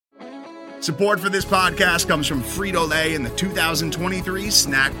Support for this podcast comes from Frito-Lay and the 2023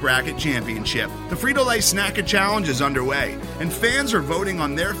 Snack Bracket Championship. The Frito-Lay Snack Challenge is underway, and fans are voting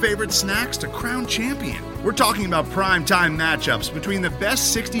on their favorite snacks to crown champion. We're talking about prime-time matchups between the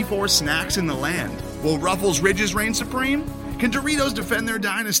best 64 snacks in the land. Will Ruffles Ridges reign supreme? Can Doritos defend their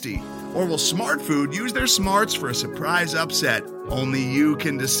dynasty? Or will Smart Food use their smarts for a surprise upset? Only you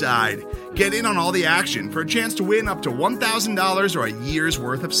can decide. Get in on all the action for a chance to win up to $1,000 or a year's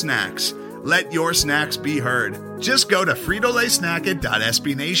worth of snacks. Let your snacks be heard. Just go to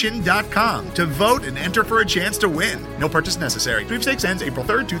fritolaysnacket.sbnation.com to vote and enter for a chance to win. No purchase necessary. Sweepstakes ends April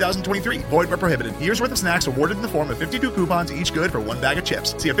 3rd, 2023. Void where prohibited. Year's worth of snacks awarded in the form of 52 coupons, each good for one bag of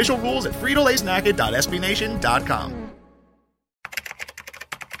chips. See official rules at fritolaysnacket.sbnation.com.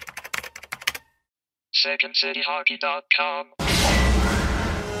 SecondCityHockey.com.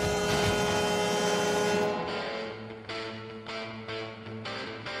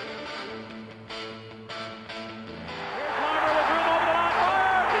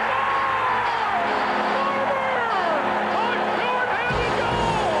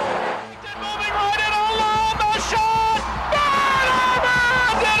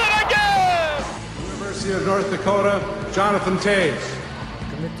 Of North Dakota, Jonathan Taves.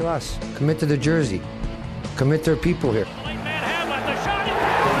 Commit to us. Commit to the jersey. Commit to our people here.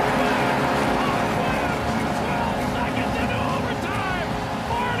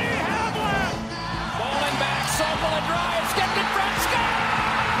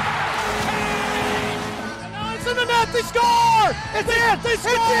 They score! It's in! They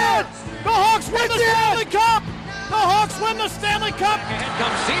score! The Hawks win the Stanley Cup! The Hawks win the Stanley Cup! Ahead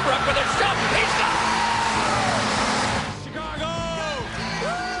comes Seabrook with a shot. He's got Chicago!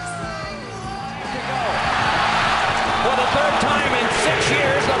 For the third time in 6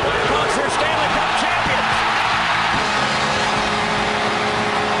 years, the Blackhawks are Stanley Cup champions.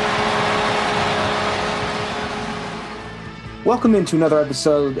 Welcome into another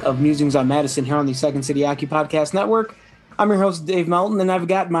episode of Musings on Madison here on the Second City Hockey Podcast Network. I'm your host, Dave Melton, and I've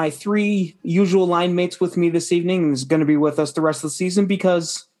got my three usual line mates with me this evening, and is going to be with us the rest of the season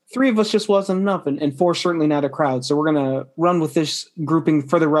because three of us just wasn't enough, and four certainly not a crowd. So we're going to run with this grouping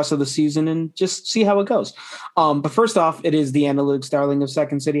for the rest of the season and just see how it goes. But first off, it is the analytics darling of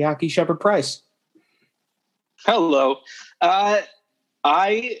Second City Hockey, Shepard Price. Hello. I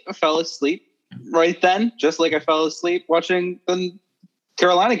fell asleep right then, just like I fell asleep watching the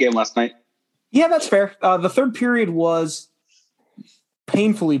Carolina game last night. Yeah, that's fair. The third period was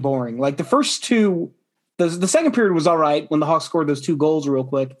painfully boring. Like the first two, the second period was all right when the Hawks scored those two goals real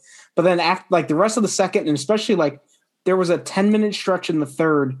quick. But then after, like the rest of the second, and especially like there was a 10-minute stretch in the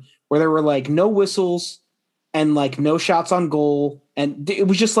third where there were like no whistles and like no shots on goal. And it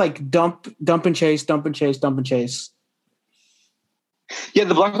was just like dump and chase. Yeah,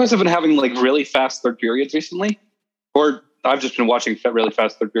 the Blackhawks have been having like really fast third periods recently, or I've just been watching really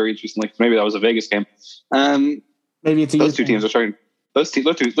fast third periods recently. Maybe that was a Vegas game. Maybe it's those two teams are starting. Those two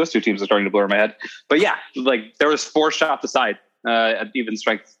teams are starting to blur my head. But yeah, like there was 4 shots aside at even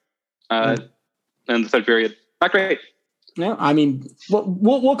strength in the third period. Not great. Yeah, I mean,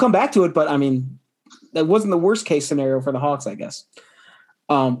 we'll come back to it, but I mean, that wasn't the worst case scenario for the Hawks, I guess.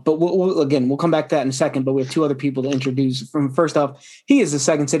 But we'll come back to that in a second. But we have two other people to introduce. From first off, he is the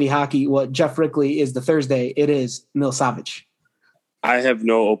Second City Hockey. What Jeff Rickley is the Thursday. It is Mil Savage. I have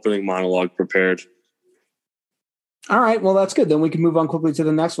no opening monologue prepared. All right, well that's good. Then we can move on quickly to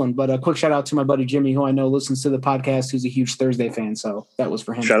the next one. But a quick shout out to my buddy Jimmy, who I know listens to the podcast, who's a huge Thursday fan. So that was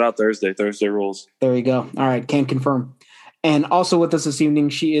for him. Shout out Thursday. Thursday rules. There you go. All right, can confirm. And also with us this evening,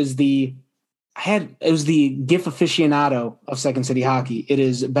 she is the GIF aficionado of Second City Hockey. It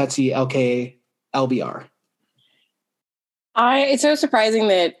is Betsy, LKA LBR. It's so surprising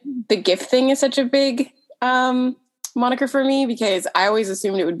that the GIF thing is such a big moniker for me because I always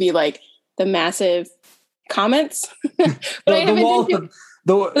assumed it would be like the massive comments. The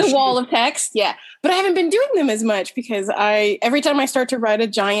wall of text. Yeah. But I haven't been doing them as much because every time I start to write a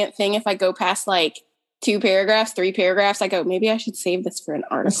giant thing, if I go past like 2 paragraphs, 3 paragraphs, I go, maybe I should save this for an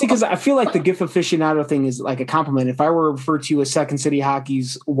article. Because I feel like the GIF aficionado thing is like a compliment. If I were to refer to you as Second City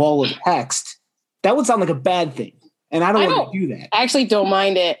Hockey's wall of text, that would sound like a bad thing. And I don't want to do that. I actually don't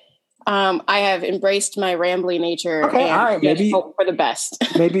mind it. I have embraced my rambly nature. Okay, and all right, maybe hope for the best.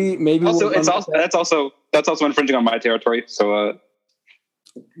 Maybe. Also, that's also infringing on my territory. So,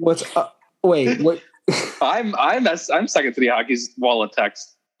 what's wait? What? I'm Second City Hockey's wall of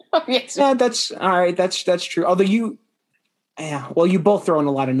text. Oh, yes. Yeah, that's all right. That's true. Although you both throw in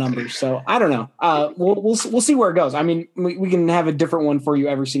a lot of numbers, so I don't know. We'll see where it goes. I mean, we can have a different one for you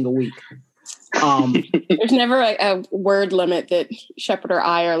every single week. There's never a word limit that Shepard or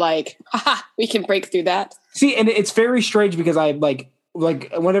I are like, haha, we can break through that. See, and it's very strange because I like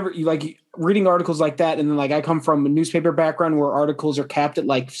whenever you like reading articles like that, and then like I come from a newspaper background where articles are capped at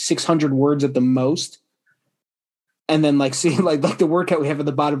like 600 words at the most. And then like see like the word count we have at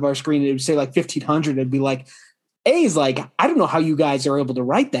the bottom of our screen, it would say like 1,500. It'd be like, A's like, I don't know how you guys are able to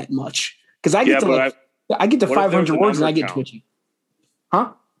write that much. Because I get I get to 500 words and I get twitchy.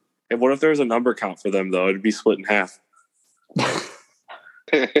 Huh? And what if there's a number count for them though? It'd be split in half.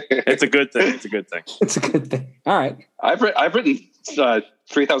 It's a good thing. It's a good thing. It's a good thing. All right. I've written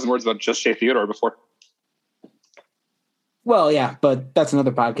 3,000 words about just Shea Theodore before. Well, yeah, but that's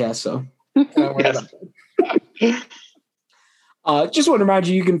another podcast, so don't worry about that. Just want to remind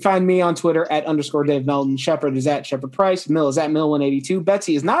you, you can find me on Twitter at _Dave Melton. Shepard is at Shepard Price. Mill is at Mill182.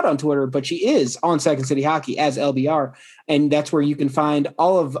 Betsy is not on Twitter, but she is on Second City Hockey as LBR. And that's where you can find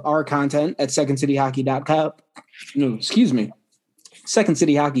all of our content at secondcityhockey.com. No, excuse me.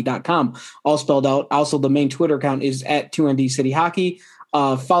 secondcityhockey.com, all spelled out. Also, the main Twitter account is at 2ND City Hockey.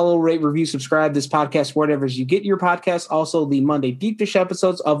 Follow, rate, review, subscribe this podcast wherever you get your podcasts. Also, the Monday Deep Dish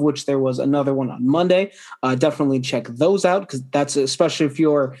episodes, of which there was another one on Monday. Definitely check those out, because that's especially if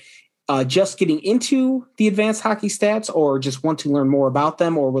you're just getting into the advanced hockey stats, or just want to learn more about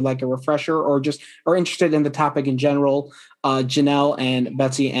them, or would like a refresher, or just are interested in the topic in general. Janelle and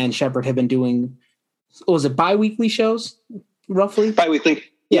Betsy and Shepard have been doing, was it bi-weekly shows? Roughly bi-weekly.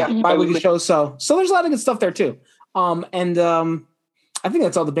 Yeah, bi-weekly shows. So there's a lot of good stuff there too. I think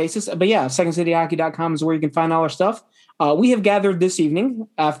that's all the basis. But yeah, secondcityhockey.com is where you can find all our stuff. We have gathered this evening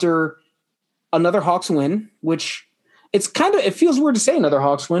after another Hawks win, which it feels weird to say another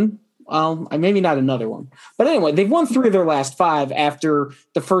Hawks win. Maybe not another one. But anyway, they've won 3 of their last 5 after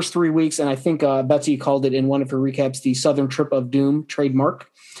the first 3 weeks. And I think Betsy called it in one of her recaps, the Southern Trip of Doom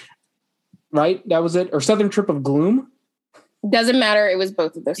trademark. Right? That was it. Or Southern Trip of Gloom. Doesn't matter. It was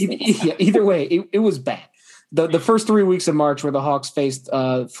both of those things. Yeah, either way, it was bad. The first 3 weeks of March, where the Hawks faced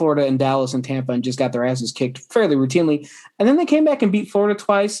Florida and Dallas and Tampa and just got their asses kicked fairly routinely. And then they came back and beat Florida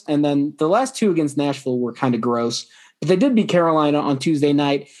twice. And then the last 2 against Nashville were kind of gross. But they did beat Carolina on Tuesday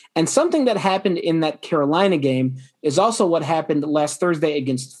night. And something that happened in that Carolina game is also what happened last Thursday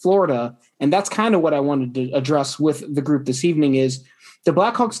against Florida. And that's kind of what I wanted to address with the group this evening is the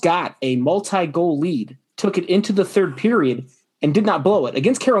Blackhawks got a multi-goal lead, took it into the third period, and did not blow it.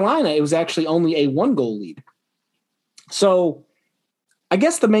 Against Carolina, it was actually only a 1-goal lead. So I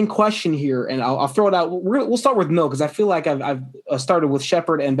guess the main question here, and I'll throw it out. We'll start with Mill, because I feel like I've started with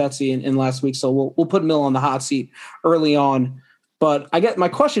Shepard and Betsy in last week. So we'll put Mill on the hot seat early on. But I guess my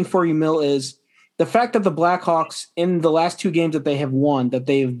question for you, Mill, is the fact that the Blackhawks in the last 2 games that they have won, that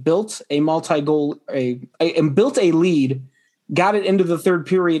they've built a multi-goal, and built a lead, got it into the third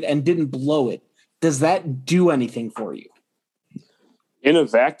period and didn't blow it. Does that do anything for you? In a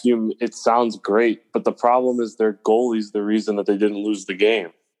vacuum, it sounds great, but the problem is their goalie's the reason that they didn't lose the game.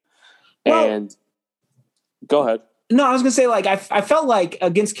 Well, and go ahead. No, I was going to say, like, I felt like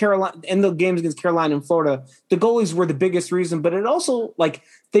against Carolina, in the games against Carolina and Florida, the goalies were the biggest reason, but it also, like,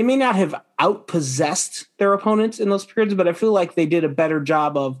 they may not have outpossessed their opponents in those periods, but I feel like they did a better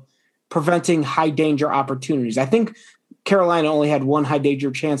job of preventing high danger opportunities. I think Carolina only had 1 high danger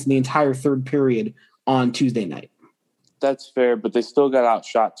chance in the entire third period on Tuesday night. That's fair, but they still got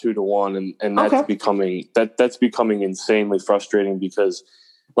outshot 2-1, and that's becoming insanely frustrating because,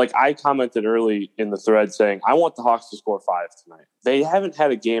 like, I commented early in the thread saying I want the Hawks to score 5 tonight. They haven't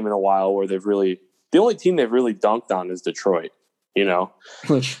had a game in a while where they've really – the only team they've really dunked on is Detroit, you know?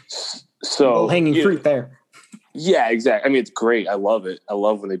 So hanging fruit there. Yeah, exactly. I mean, it's great. I love it. I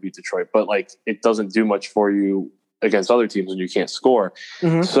love when they beat Detroit, but, like, it doesn't do much for you against other teams when you can't score.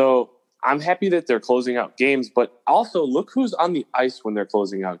 Mm-hmm. So – I'm happy that they're closing out games, but also look who's on the ice when they're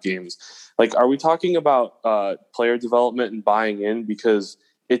closing out games. Like, are we talking about player development and buying in? Because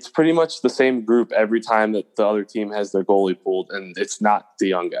it's pretty much the same group every time that the other team has their goalie pulled, and it's not the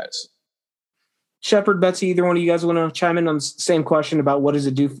young guys. Shepard, Betsy, either one of you guys want to chime in on the same question about what does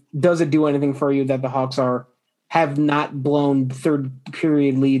it do? Does it do anything for you that the Hawks have not blown third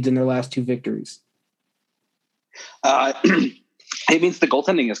period leads in their last 2 victories? It means the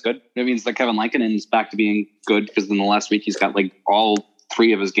goaltending is good. It means that Kevin Lankinen is back to being good, because in the last week he's got, like, all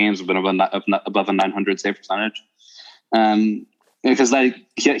 3 of his games have been above a 900 save percentage. Because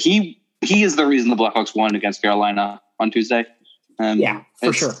he is the reason the Blackhawks won against Carolina on Tuesday. Yeah,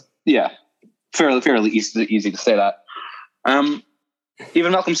 for sure. Yeah, fairly easy to say that.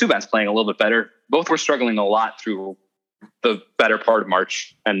 Even Malcolm Subban's playing a little bit better. Both were struggling a lot through the better part of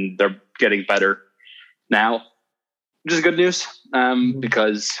March, and they're getting better now, which is good news,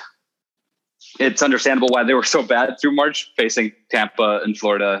 because it's understandable why they were so bad through March, facing Tampa and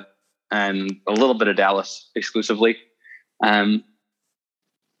Florida and a little bit of Dallas exclusively. But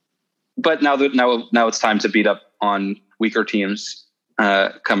now it's time to beat up on weaker teams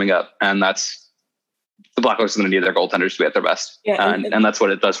coming up, and that's the Blackhawks are going to need their goaltenders to be at their best, and that's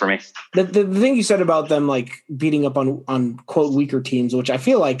what it does for me. The thing you said about them like beating up on quote weaker teams, which I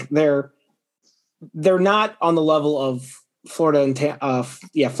feel like they're not on the level of Florida and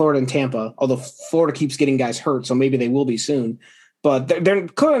Tampa, although Florida keeps getting guys hurt, so maybe they will be soon. But they're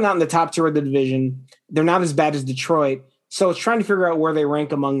clearly not in the top tier of the division. They're not as bad as Detroit. So it's trying to figure out where they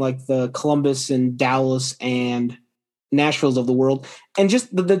rank among like the Columbus and Dallas and Nashville's of the world. And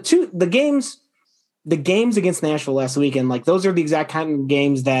just the games against Nashville last weekend, like those are the exact kind of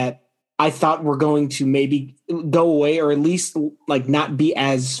games that I thought were going to maybe go away, or at least like not be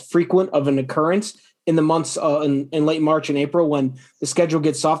as frequent of an occurrence in the months in late March and April when the schedule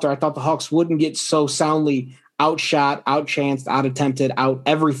gets softer. I thought the Hawks wouldn't get so soundly outshot, outchanced, out-attempted, out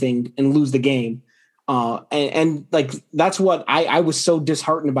everything and lose the game. And like, that's what I was so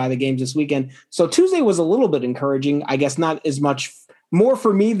disheartened by the games this weekend. So Tuesday was a little bit encouraging, I guess not as much more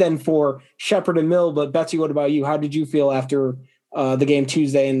for me than for Shepard and Mill, but Betsy, what about you? How did you feel after the game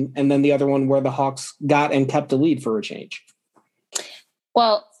Tuesday and then the other one where the Hawks got and kept the lead for a change?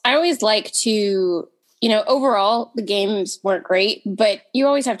 Well, I always like to, overall the games weren't great, but you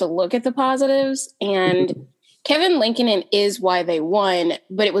always have to look at the positives, and Kevin Lankinen is why they won,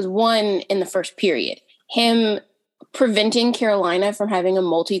 but it was won in the first period. Him preventing Carolina from having a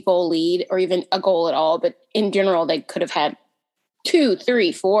multi-goal lead or even a goal at all, but in general, they could have had 2,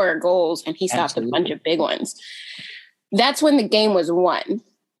 3, 4 goals, and he stopped a bunch of big ones. That's when the game was won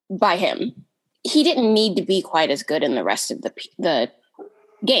by him. He didn't need to be quite as good in the rest of the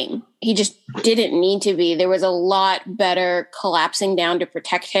game. He just didn't need to be. There was a lot better collapsing down to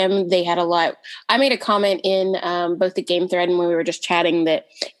protect him. They had a lot. I made a comment in both the game thread and when we were just chatting that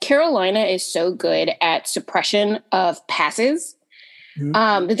Carolina is so good at suppression of passes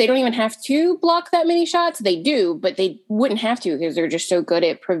that they don't even have to block that many shots. They do, but they wouldn't have to because they're just so good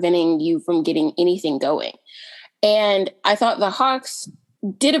at preventing you from getting anything going. And I thought the Hawks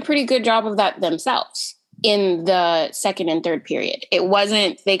did a pretty good job of that themselves in the second and third period.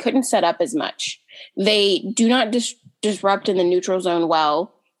 They couldn't set up as much. They do not disrupt in the neutral zone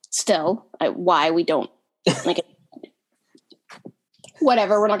well still. Why we don't like it.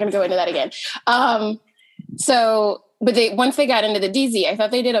 Whatever. We're not going to go into that again. But once they got into the DZ, I thought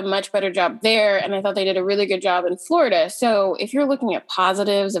they did a much better job there. And I thought they did a really good job in Florida. So if you're looking at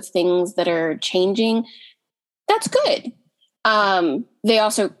positives of things that are changing, that's good.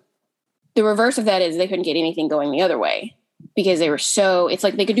 The reverse of that is they couldn't get anything going the other way because it's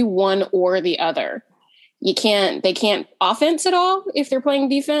like they could do one or the other. They can't offense at all if they're playing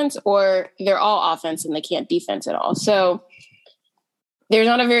defense, or they're all offense and they can't defense at all. So there's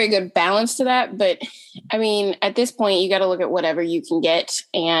not a very good balance to that. But I mean, at this point, you got to look at whatever you can get.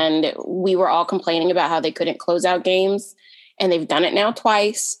 And we were all complaining about how they couldn't close out games, and they've done it now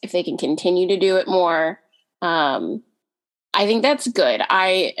twice. If they can continue to do it more, I think that's good.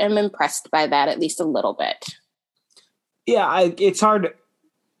 I am impressed by that, at least a little bit. Yeah, it's hard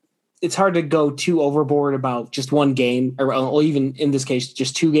to go too overboard about just one game, or even in this case,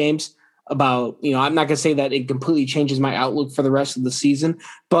 just 2 games. About, I'm not going to say that it completely changes my outlook for the rest of the season,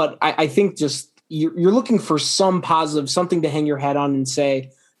 but I think just you're looking for some positive, something to hang your hat on and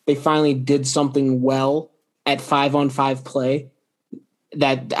say they finally did something well at 5-on-5 play.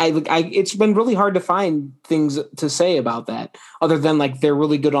 That it's been really hard to find things to say about that other than like they're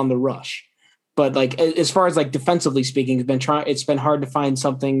really good on the rush. But like as far as like defensively speaking, it's been hard to find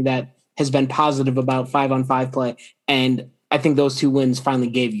something that has been positive about 5-on-5 play, and I think those 2 wins finally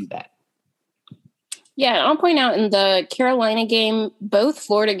gave you that. Yeah, I'll point out in the Carolina game, both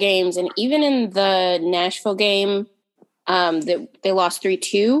Florida games, and even in the Nashville game that they lost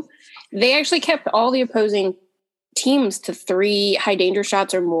 3-2, they actually kept all the opposing teams to 3 high danger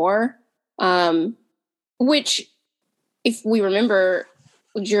shots or more, which if we remember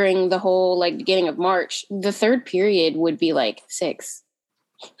during the whole like beginning of March, the third period would be like 6,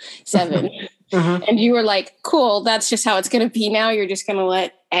 7. And you were like, cool, that's just how it's going to be now. You're just going to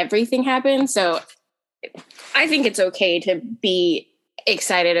let everything happen. So I think it's okay to be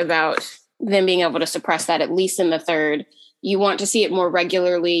excited about them being able to suppress that, at least in the third. You want to see it more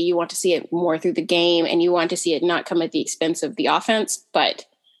regularly. You want to see it more through the game, and you want to see it not come at the expense of the offense, but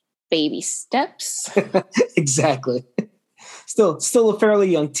baby steps. Exactly. Still a fairly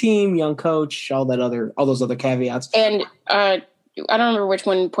young team, young coach, all those other caveats. And I don't remember which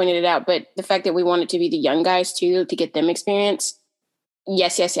one pointed it out, but the fact that we wanted to be the young guys too, to get them experience.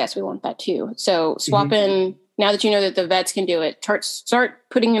 Yes. We want that too. So swap in, now that you know that the vets can do it, start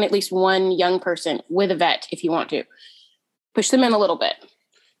putting in at least one young person with a vet if you want to. Push them in a little bit.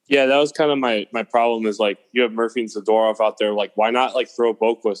 Yeah, that was kind of my problem is like you have Murphy and Zadorov out there. Like, why not like throw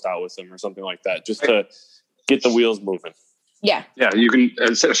Boquist out with them or something like that just to get the wheels moving? Yeah. Yeah, you can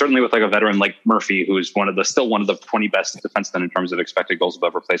certainly with like a veteran like Murphy, who's still one of the 20 best defensemen in terms of expected goals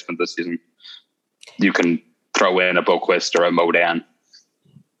above replacement this season. You can throw in a Boquist or a Modan.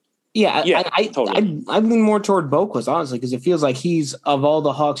 Yeah, totally. I lean more toward Boquist, honestly, because it feels like he's, of all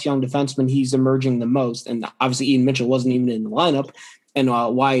the Hawks young defensemen, he's emerging the most. And obviously Ian Mitchell wasn't even in the lineup, and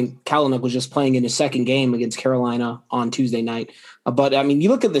why Kalynuk was just playing in his second game against Carolina on Tuesday night. But, I mean, you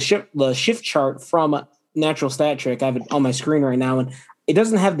look at the shift chart from Natural Stat Trick. I have it on my screen right now, and it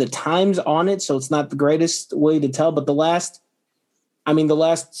doesn't have the times on it, so it's not the greatest way to tell. But the last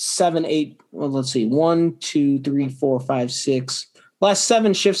 7, 8, well, let's see, 1, 2, 3, 4, 5, 6. Last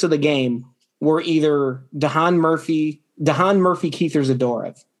 7 shifts of the game were either Dahan Murphy, Keith, or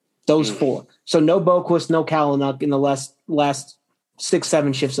Zadorov. Those 4. So no Boquist, no Kalynuk in the last 6,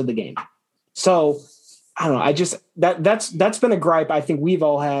 7 shifts of the game. So I don't know. I just that's been a gripe I think we've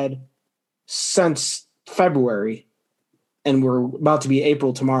all had since February, and we're about to be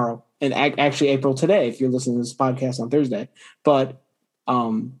April tomorrow, and actually April today if you're listening to this podcast on Thursday. But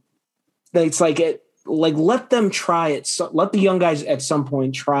it's like it. Like, let them try it. So, let the young guys at some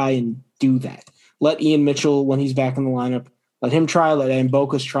point try and do that. Let Ian Mitchell, when he's back in the lineup, let him try. Let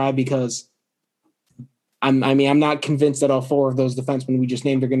Boquist try, because I'm not convinced that all 4 of those defensemen we just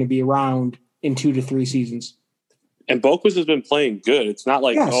named are going to be around in 2 to 3 seasons. And Boquist has been playing good. It's not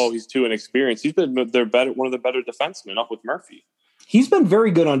like he's too inexperienced. He's been one of the better defensemen up with Murphy. He's been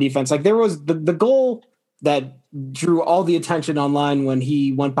very good on defense. Like, there was the goal that drew all the attention online when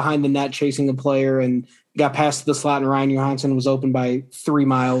he went behind the net chasing a player and got past the slot, and Ryan Johansson was open by 3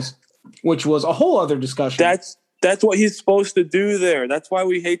 miles, which was a whole other discussion. That's what he's supposed to do there. That's why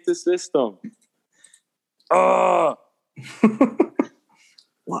we hate the system. Well,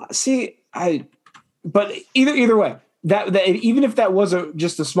 see, but either way, that even if that was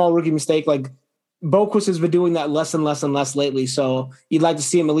just a small rookie mistake, like Boquist has been doing that less and less and less lately. So you'd like to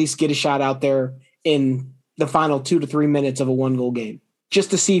see him at least get a shot out there in the final 2 to 3 minutes of a 1-goal game, just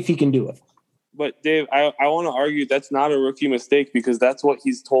to see if he can do it. But Dave, I want to argue that's not a rookie mistake, because that's what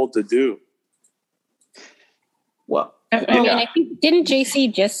he's told to do. Well, I think, didn't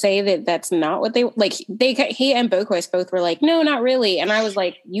JC just say that that's not what he and Boquist both were like, no, not really. And I was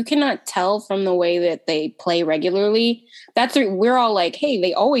like, you cannot tell from the way that they play regularly. We're all like, hey,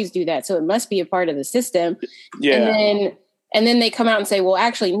 they always do that, so it must be a part of the system. Yeah. And then they come out and say, well,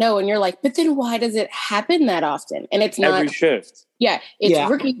 actually, no. And you're like, but then why does it happen that often? And it's not every shift. Yeah. It's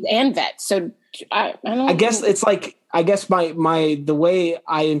rookies and vets. So I don't. I guess it's like, the way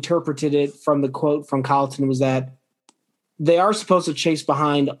I interpreted it from the quote from Colleton was that they are supposed to chase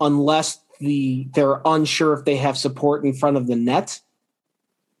behind unless they're unsure if they have support in front of the net,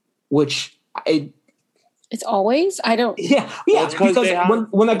 which it's always, I don't. Yeah, because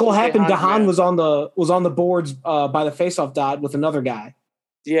when that goal happened, Dahan was on the boards by the faceoff dot with another guy.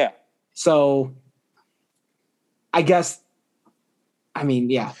 Yeah. So, I guess,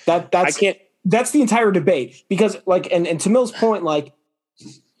 that's the entire debate, because and to Mill's point, like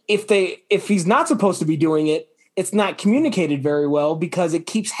if he's not supposed to be doing it, it's not communicated very well because it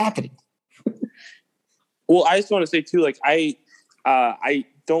keeps happening. Well, I just want to say too, like I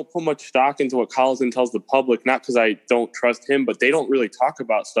don't put much stock into what Colleton tells the public, not because I don't trust him, but they don't really talk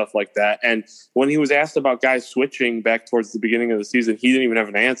about stuff like that. And when he was asked about guys switching back towards the beginning of the season, he didn't even have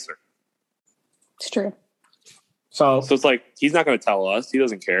an answer. It's true. So it's like, he's not going to tell us. He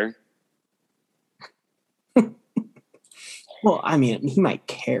doesn't care. Well, I mean, he might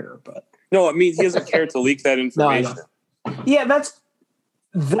care, but no, I mean, he doesn't care to leak that information. No, yeah, that's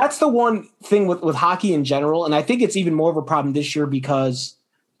the one thing with hockey in general. And I think it's even more of a problem this year because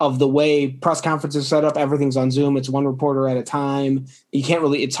of the way press conferences set up. Everything's on Zoom. It's one reporter at a time. You can't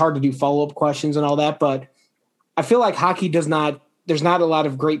really, it's hard to do follow-up questions and all that. But I feel like hockey there's not a lot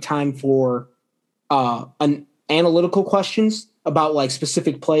of great time for an analytical questions about like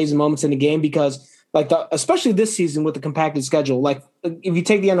specific plays and moments in the game, because especially this season with the compacted schedule, like if you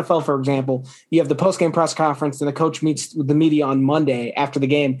take the NFL, for example, you have the post-game press conference and the coach meets with the media on Monday after the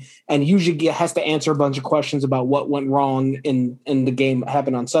game and usually has to answer a bunch of questions about what went wrong in the game that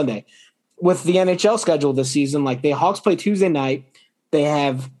happened on Sunday. With the NHL schedule this season, like the Hawks play Tuesday night, they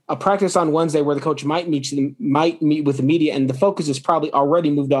have a practice on Wednesday where the coach might meet with the media, and the focus is probably already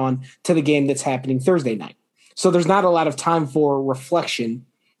moved on to the game that's happening Thursday night. So there's not a lot of time for reflection.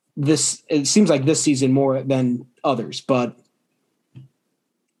 It seems like this season more than others, but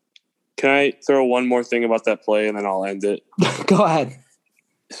Can I throw one more thing about that play and then I'll end it? Go ahead.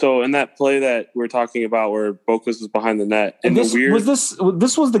 So in that play that we're talking about where Boquist was behind the net, and this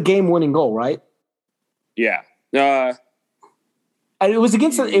was the game-winning goal, right? Yeah. It was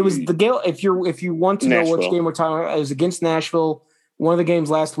the Gale. If you want to know which game we're talking about, it was against Nashville. One of the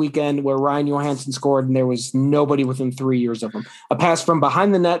games last weekend where Ryan Johansson scored and there was nobody within 3 years of him. A pass from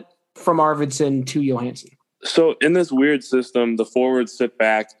behind the net from Arvidsson to Johansson. So in this weird system, the forwards sit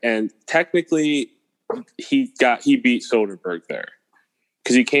back, and technically he beat Soderberg there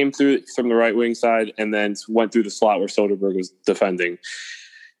because he came through from the right wing side and then went through the slot where Soderberg was defending.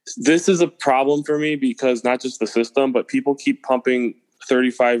 This is a problem for me because not just the system, but people keep pumping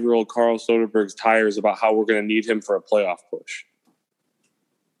 35-year-old Carl Soderberg's tires about how we're going to need him for a playoff push.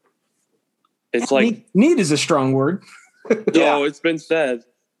 It's like need is a strong word. No, it's been said.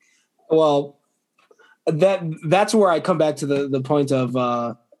 Well, that's where I come back to the point of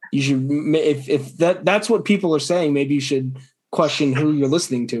you should, if that's what people are saying, maybe you should question who you're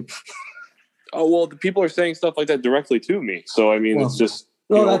listening to. Oh, well, the people are saying stuff like that directly to me. So, I mean, it's just,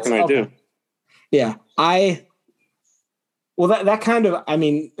 what can I do? Yeah. That kind of, I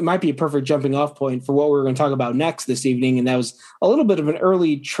mean, it might be a perfect jumping off point for what we're going to talk about next this evening. And that was a little bit of an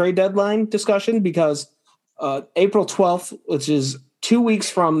early trade deadline discussion because April 12th, which is 2 weeks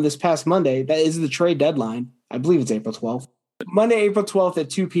from this past Monday, that is the trade deadline. I believe it's April 12th. Monday, April 12th at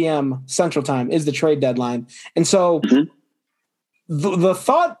 2 p.m. Central Time is the trade deadline. And so the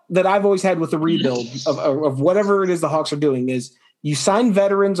thought that I've always had with the rebuild of whatever it is the Hawks are doing is you sign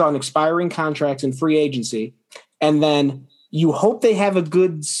veterans on expiring contracts in free agency, and then you hope they have a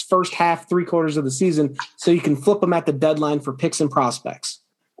good first half, 3/4 of the season so you can flip them at the deadline for picks and prospects.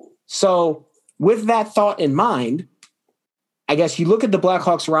 So with that thought in mind, I guess you look at the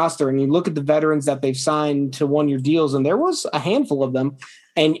Blackhawks roster and you look at the veterans that they've signed to one-year deals, and there was a handful of them.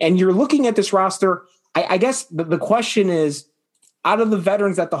 And you're looking at this roster. I guess the question is, out of the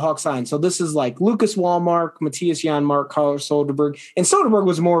veterans that the Hawks signed, so this is like Lucas Wallmark, Matthias Janmark, Carl Soderberg, and Soderberg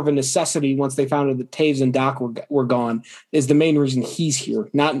was more of a necessity once they found out that Taves and Doc were gone, is the main reason he's here,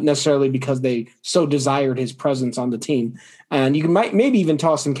 not necessarily because they so desired his presence on the team. And you might maybe even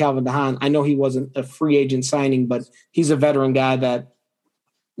toss in Calvin DeHaan. I know he wasn't a free agent signing, but he's a veteran guy that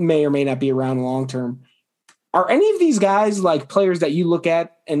may or may not be around long term. Are any of these guys like players that you look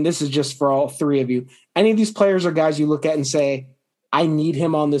at, and this is just for all three of you, any of these players are guys you look at and say, I need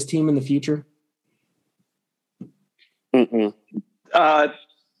him on this team in the future?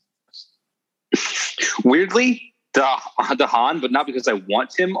 Weirdly, DeHaan, but not because I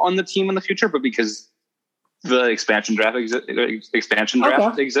want him on the team in the future, but because the expansion draft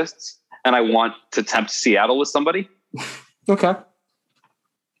exists, and I want to tempt Seattle with somebody. Okay.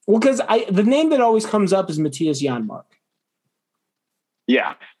 Well, because the name that always comes up is Matthias Janmark.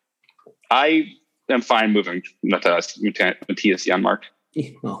 Yeah. I am fine moving Matthias Janmark.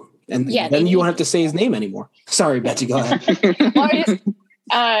 Well, and then you won't have to say his name anymore. Sorry, Betsy, go ahead.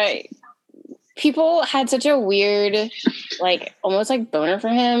 People had such a weird, like, almost like boner for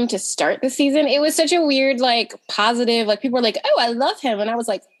him to start the season. It was such a weird, like, positive, like, people were like, oh, I love him. And I was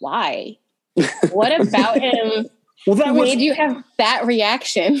like, why? What about him made you have that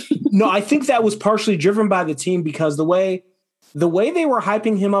reaction? No, I think that was partially driven by the team because the way they were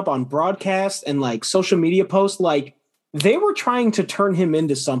hyping him up on broadcast and, like, social media posts, like, they were trying to turn him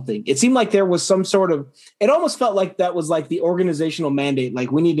into something. It seemed like there was some sort of, it almost felt like that was like the organizational mandate. Like,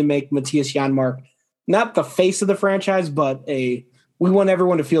 we need to make Matthias Janmark not the face of the franchise, but we want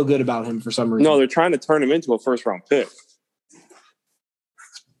everyone to feel good about him for some reason. No, they're trying to turn him into a first round pick,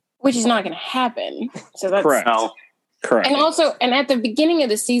 which is not going to happen. So that's correct. Correct. And also, and at the beginning of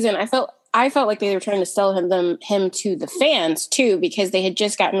the season, I felt like they were trying to sell him to the fans too, because they had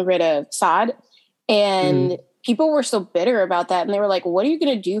just gotten rid of Saad and people were still bitter about that. And they were like, what are you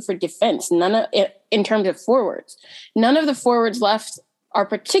going to do for defense? In terms of forwards, none of the forwards left are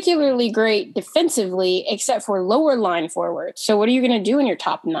particularly great defensively, except for lower line forwards. So what are you going to do in your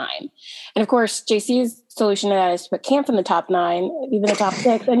top 9? And of course, JC's solution to that is to put Camp in the top 9, even the top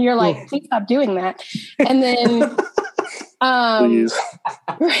 6. And you're like, please stop doing that. And then,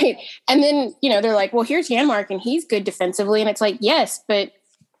 right. And then, they're like, well, here's Janmark and he's good defensively. And it's like, yes, but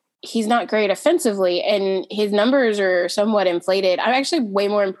he's not great offensively, and his numbers are somewhat inflated. I'm actually way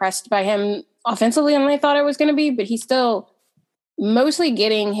more impressed by him offensively than I thought I was going to be, but he's still mostly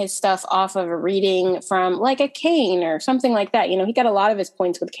getting his stuff off of a reading from like a Kane or something like that. He got a lot of his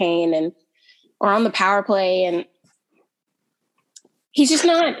points with Kane or on the power play, and he's just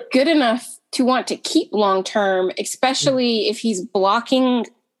not good enough to want to keep long-term, especially if he's blocking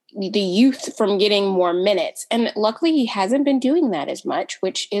the youth from getting more minutes. And luckily he hasn't been doing that as much,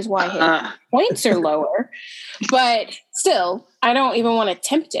 which is why his points are lower. But still, I don't even want to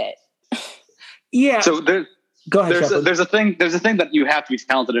tempt it. Yeah. So go ahead. There's a thing that you have to be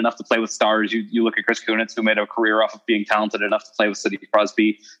talented enough to play with stars. You look at Chris Kunitz, who made a career off of being talented enough to play with Sidney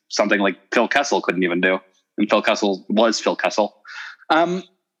Crosby, something like Phil Kessel couldn't even do. And Phil Kessel was Phil Kessel.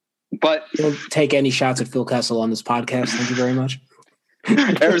 But don't take any shots at Phil Kessel on this podcast. Thank you very much.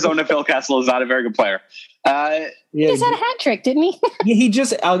 Arizona Phil Kessel is not a very good player. He just had a hat trick, didn't he? Yeah, he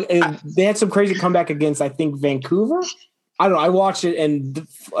just they had some crazy comeback against, I think, Vancouver. I don't know. I watched it and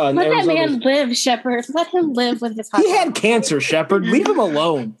let that man live, Shepard. Let him live with his hot. He had cancer, Shepard. Leave him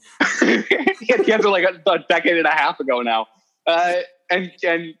alone. He had cancer like a decade and a half ago now. And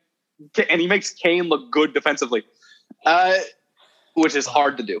he makes Kane look good defensively, which is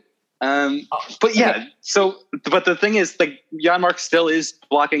hard to do. But yeah, but the thing is, like, Janmark still is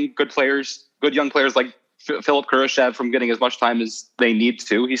blocking good players, good young players like Philip Kurashev from getting as much time as they need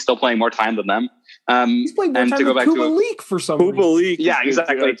to. He's still playing more time than them. He's playing more time than Kubalik for some reason. Kubalik, yeah,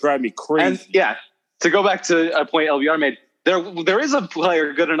 exactly. Drive me crazy. And yeah, to go back to a point LBR made, there is a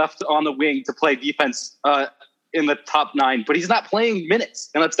player good enough on the wing to play defense in the top 9, but he's not playing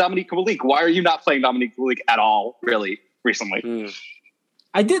minutes, and that's Dominique Kubalik. Why are you not playing Dominique Kubalik at all, really, recently?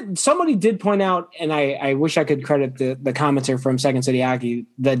 Somebody did point out, and I wish I could credit the commenter from Second City Hockey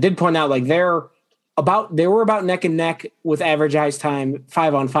that did point out, like, they were about neck and neck with average ice time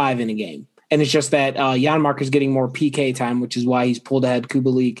 5-on-5 in a game. And it's just that Janmark is getting more PK time, which is why he's pulled ahead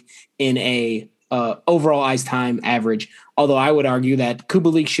Kubalik in a overall ice time average. Although I would argue that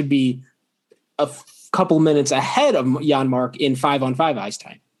Kubalik should be a couple minutes ahead of Janmark in 5-on-5 ice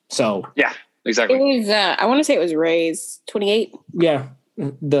time. So yeah, exactly. It was I want to say it was Ray's 28. Yeah.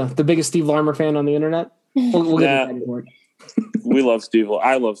 The biggest Steve Larmer fan on the internet. We'll get into that. We love Steve.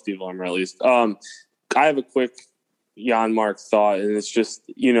 I love Steve Larmer, at least. I have a quick Janmark thought, and it's just,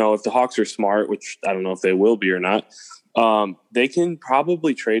 if the Hawks are smart, which I don't know if they will be or not, they can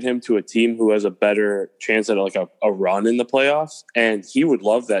probably trade him to a team who has a better chance at like a run in the playoffs. And he would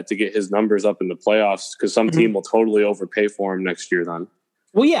love that to get his numbers up in the playoffs, because some team will totally overpay for him next year then.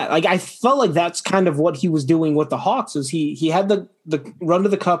 Well, yeah, like I felt like that's kind of what he was doing with the Hawks. Is he had the run to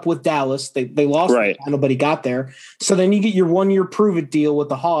the cup with Dallas. They lost the final, but he got there. So then you get your 1-year prove it deal with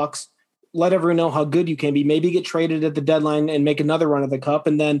the Hawks. Let everyone know how good you can be. Maybe get traded at the deadline and make another run of the cup.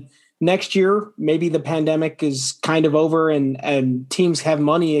 And then next year, maybe the pandemic is kind of over and teams have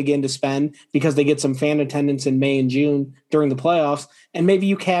money again to spend because they get some fan attendance in May and June during the playoffs. And maybe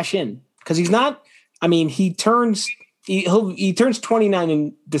you cash in, because he's not. I mean, he turns 29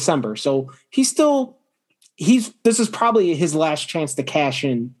 in December, so this is probably his last chance to cash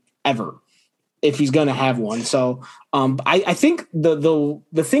in ever, if he's going to have one. So I think the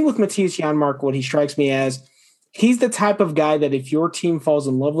thing with Matthias Janmark, what he strikes me as, he's the type of guy that if your team falls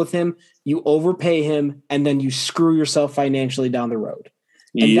in love with him, you overpay him and then you screw yourself financially down the road.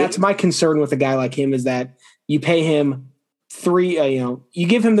 And that's my concern with a guy like him, is that you pay him you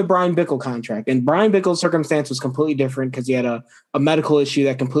give him the Brian Bickle contract, and Brian Bickle's circumstance was completely different because he had a medical issue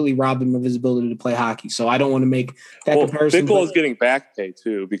that completely robbed him of his ability to play hockey. So I don't want to make that comparison. Bickle is getting back pay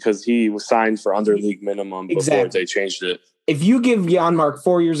too, because he was signed for under league minimum before they changed it. If you give Janmark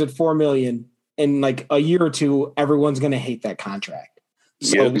 4 years at $4 million in like a year or two, everyone's going to hate that contract.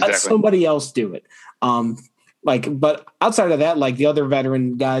 So let somebody else do it. But outside of that, like the other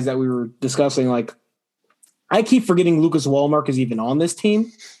veteran guys that we were discussing, like, I keep forgetting Lucas Wallmark is even on this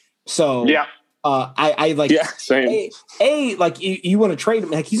team. So I like, same. You want to trade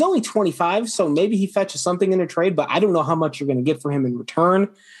him. Like, he's only 25, so maybe he fetches something in a trade, but I don't know how much you're going to get for him in return.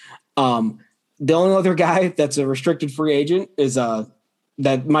 The only other guy that's a restricted free agent is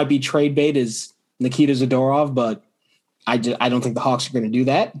that might be trade bait is Nikita Zadorov, but I don't think the Hawks are going to do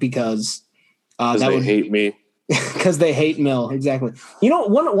that because they hate me. Because they hate Mill. Exactly.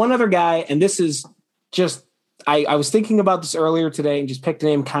 One other guy, and this is just, I was thinking about this earlier today and just picked a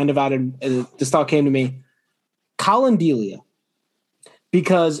name kind of out of this thought came to me. Colin Delia.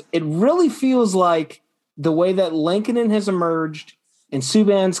 Because it really feels like the way that Lankinen has emerged and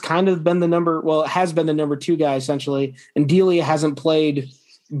Subban's kind of been has been the number 2 guy essentially, and Delia hasn't played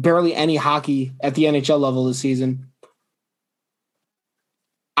barely any hockey at the NHL level this season.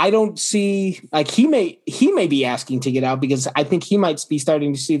 I don't see, like, he may be asking to get out, because I think he might be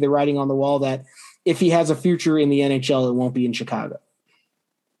starting to see the writing on the wall that if he has a future in the NHL, it won't be in Chicago.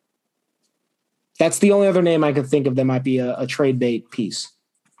 That's the only other name I could think of that might be a trade bait piece.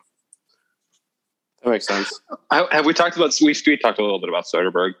 That makes sense. Have we talked about, we talked a little bit about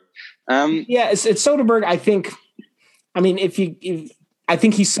Soderberg. It's Soderberg. I think, I mean, I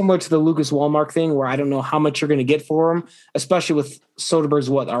think he's similar to the Lucas Wallmark thing, where I don't know how much you're going to get for him, especially with Soderberg's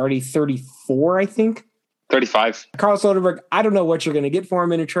already 34, I think. 35. Carl Soderberg, I don't know what you're going to get for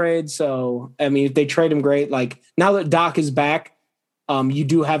him in a trade. So, I mean, if they trade him, great. Like, now that Doc is back, you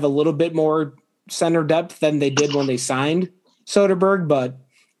do have a little bit more center depth than they did when they signed Soderberg. But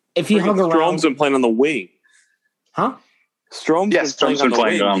if he hung around... Strome's been playing on the wing. Huh? Strome's been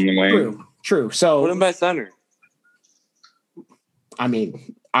playing on the wing. True. So put him by center. I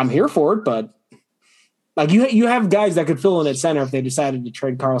mean, I'm here for it, but like you have guys that could fill in at center if they decided to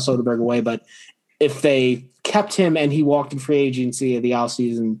trade Carl Soderberg away. But if they kept him and he walked in free agency of the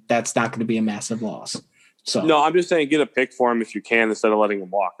offseason, that's not going to be a massive loss. So no, I'm just saying get a pick for him if you can instead of letting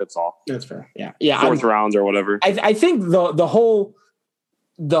him walk. That's all. That's fair. Yeah. Fourth round or whatever. I think the whole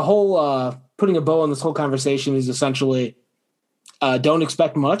putting a bow on this whole conversation is essentially don't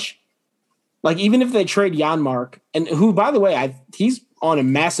expect much. Like, even if they trade Janmark, and who, by the way, he's on a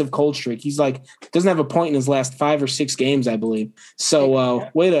massive cold streak. He's like, doesn't have a point in his last 5 or 6 games, I believe. So,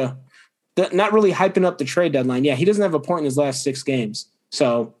 not really hyping up the trade deadline. Yeah, he doesn't have a point in his last 6 games.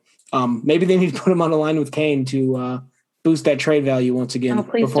 So, maybe they need to put him on a line with Kane to boost that trade value once again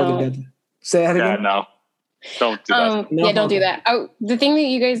before the deadline. Say that again? Yeah, no. Don't do that. Yeah, don't do that. Oh, the thing that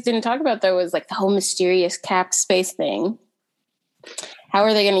you guys didn't talk about, though, was like the whole mysterious cap space thing. How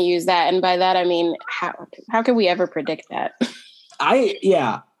are they going to use that? And by that, I mean, how can we ever predict that? I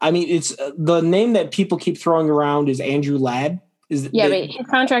mean, it's the name that people keep throwing around is Andrew Ladd. But his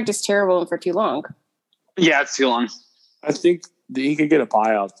contract is terrible and for too long. Yeah, it's too long. I think he could get a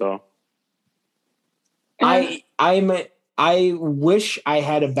buyout, though. I wish I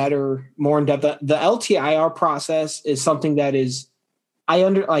had a better, more in-depth. The LTIR process is something that is, I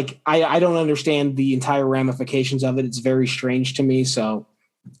don't understand the entire ramifications of it. It's very strange to me, so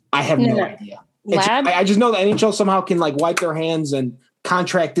I have no idea. I just know that NHL somehow can like wipe their hands and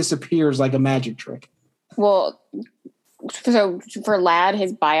contract disappears like a magic trick. Well, so for Ladd,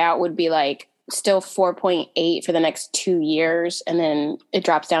 his buyout would be like still 4.8 for the next 2 years, and then it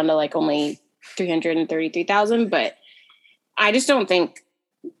drops down to like only 333,000. But I just don't think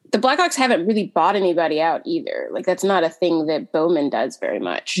the Blackhawks haven't really bought anybody out either. Like, that's not a thing that Bowman does very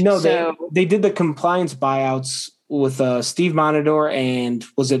much. No, they did the compliance buyouts with Steve Monador and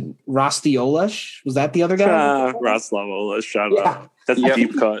was it Rosti Olesh? Was that the other guy? Roslav Olesh, shout out. That's a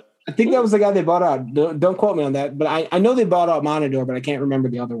deep cut. I think that was the guy they bought out. Don't quote me on that, but I know they bought out Monador, but I can't remember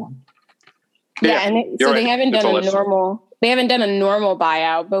the other one. Yeah, and they haven't done a normal. They haven't done a normal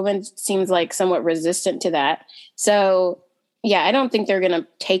buyout. Bowman seems like somewhat resistant to that. So, yeah, I don't think they're going to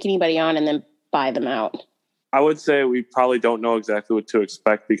take anybody on and then buy them out. I would say we probably don't know exactly what to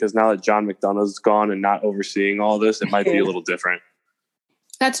expect because now that John McDonough's gone and not overseeing all this, it might be a little different.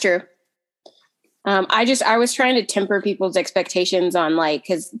 That's true. I was trying to temper people's expectations on like,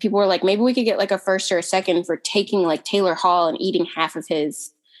 because people were like, maybe we could get like a first or a second for taking like Taylor Hall and eating half of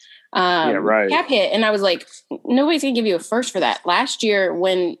his cap hit. And I was like, nobody's going to give you a first for that. Last year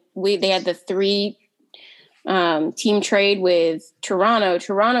when they had the 3 team trade with Toronto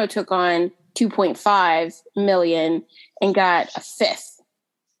took on $2.5 million and got a 5th.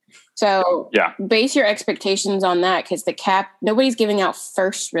 So base your expectations on that because the cap, nobody's giving out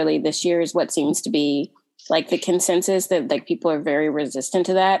first really this year is what seems to be like the consensus that like people are very resistant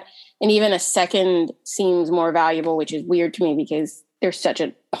to that. And even a second seems more valuable, which is weird to me because there's such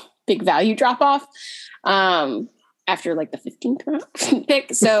a big value drop off after like the 15th round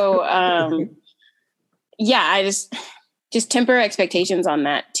pick. So I just temper expectations on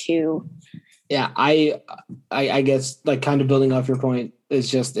that too. Yeah, I guess like kind of building off your point is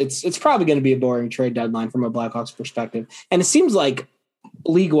just it's probably going to be a boring trade deadline from a Blackhawks perspective. And it seems like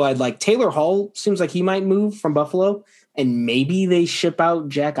league wide, like Taylor Hall seems like he might move from Buffalo and maybe they ship out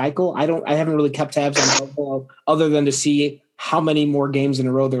Jack Eichel. I haven't really kept tabs on Buffalo other than to see how many more games in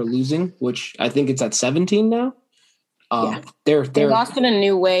a row they're losing, which I think it's at 17 now. They lost in a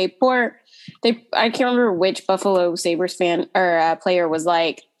new way. I can't remember which Buffalo Sabres fan or player was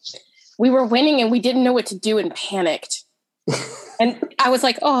like, we were winning and we didn't know what to do and panicked. And I was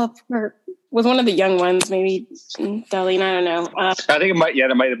like, was one of the young ones, maybe Darlene, I don't know. I think it might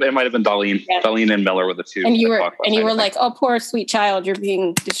have been Darlene. Yeah. Darlene and Miller were the two. And you were like, oh, poor sweet child, you're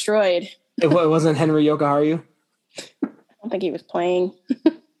being destroyed. It wasn't Henry Yokoharu? I don't think he was playing.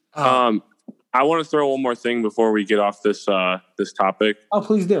 I want to throw one more thing before we get off this topic. Oh,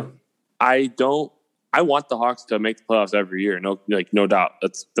 please do. I want the Hawks to make the playoffs every year. No doubt.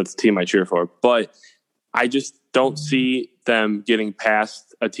 That's the team I cheer for. But I just don't see them getting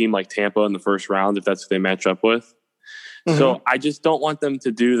past a team like Tampa in the first round if that's what they match up with. So I just don't want them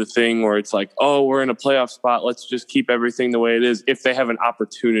to do the thing where it's like, oh, we're in a playoff spot. Let's just keep everything the way it is. If they have an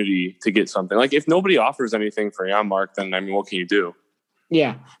opportunity to get something, like if nobody offers anything for Janmark, then I mean, what can you do?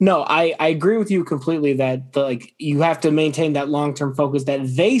 Yeah, no, I agree with you completely that you have to maintain that long-term focus that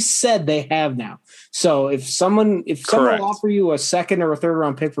they said they have now. So if someone will offer you a second or a third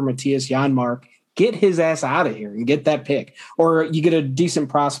round pick for Matthias Janmark, get his ass out of here and get that pick, or you get a decent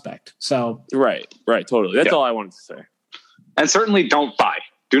prospect. So right, totally. That's all I wanted to say. And certainly don't buy.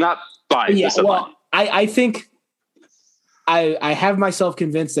 Do not buy this amount. I think I have myself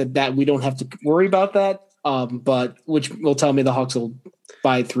convinced that we don't have to worry about that. But which will tell me the Hawks will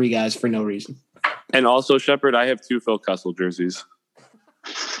buy 3 guys for no reason. And also, Shepard, I have 2 Phil Kessel jerseys.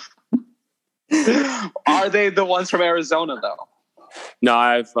 Are they the ones from Arizona, though? No,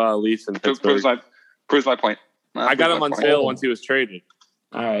 I have Leafs and Pittsburgh. Proves my point. I got him on sale once he was traded.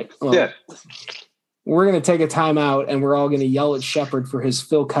 All right. Well, we're going to take a timeout, and we're all going to yell at Shepard for his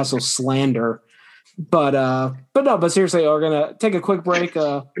Phil Kessel slander. But seriously, we're going to take a quick break,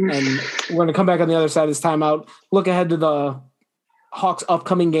 and we're going to come back on the other side of this timeout, look ahead to the Hawks'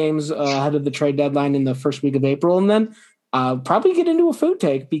 upcoming games ahead of the trade deadline in the first week of April, and then probably get into a food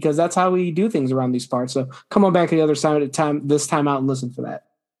take because that's how we do things around these parts. So come on back to the other side of this timeout and listen for that.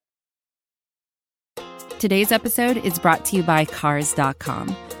 Today's episode is brought to you by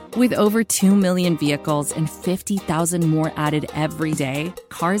Cars.com. With over 2 million vehicles and 50,000 more added every day,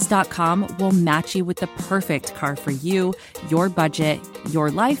 Cars.com will match you with the perfect car for you, your budget,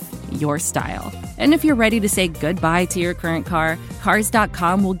 your life, your style. And if you're ready to say goodbye to your current car,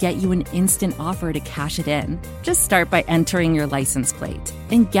 Cars.com will get you an instant offer to cash it in. Just start by entering your license plate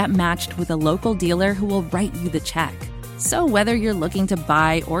and get matched with a local dealer who will write you the check. So whether you're looking to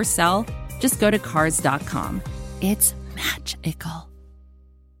buy or sell, just go to Cars.com. It's magical.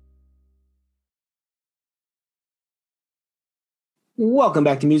 Welcome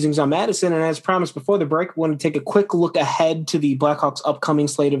back to Musings on Madison. And as promised before the break, we want to take a quick look ahead to the Blackhawks' upcoming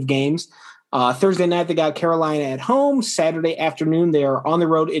slate of games. Thursday night, they got Carolina at home. Saturday afternoon, they are on the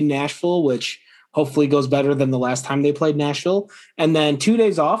road in Nashville, which hopefully goes better than the last time they played Nashville. And then 2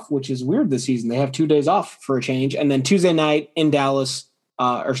 days off, which is weird this season. They have 2 days off for a change. And then Tuesday night in Dallas,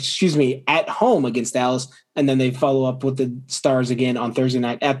 at home against Dallas. And then they follow up with the Stars again on Thursday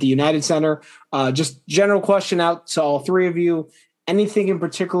night at the United Center. Just general question out to all 3 of you. Anything in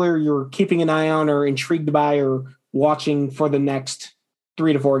particular you're keeping an eye on or intrigued by or watching for the next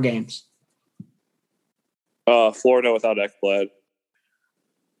 3 to 4 games? Florida without Ekblad.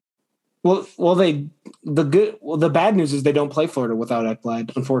 The bad news is they don't play Florida without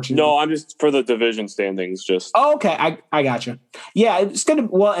Ekblad, unfortunately. No, I'm just for the division standings. Okay, I gotcha. Yeah, it's gonna.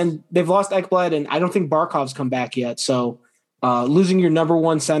 Well, and they've lost Ekblad, and I don't think Barkov's come back yet. So losing your number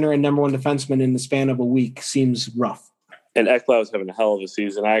 1 center and number 1 defenseman in the span of a week seems rough. And Ekblad was having a hell of a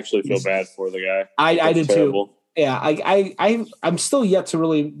season. I actually feel bad for the guy. I did terrible. Too. Yeah, I'm still yet to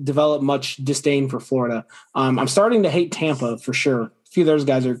really develop much disdain for Florida. I'm starting to hate Tampa for sure. A few of those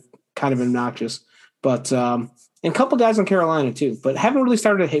guys are kind of obnoxious, but and a couple guys in Carolina too. But haven't really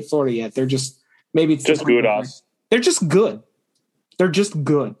started to hate Florida yet. They're just maybe it's just good. They're just good. They're just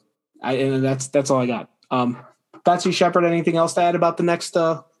good. And that's all I got. Betsy, Shepard, anything else to add about the next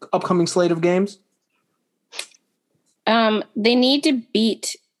upcoming slate of games? They need to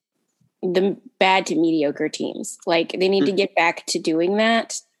beat the bad to mediocre teams. Like they need to get back to doing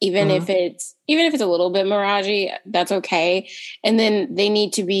that, even if it's a little bit miragey, that's okay. And then they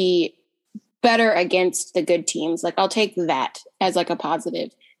need to be better against the good teams. Like I'll take that as like a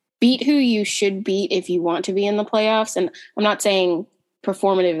positive. Beat who you should beat if you want to be in the playoffs. And I'm not saying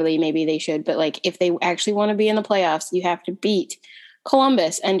performatively maybe they should, but like if they actually want to be in the playoffs, you have to beat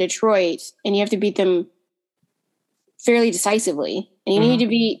Columbus and Detroit, and you have to beat them fairly decisively. And you need to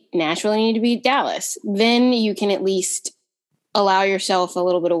beat Nashville and you need to beat Dallas. Then you can at least allow yourself a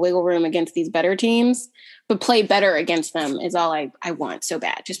little bit of wiggle room against these better teams, but play better against them is all I want so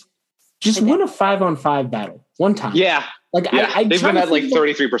bad. Just win a 5-on-5 battle one time. Yeah. They've been at like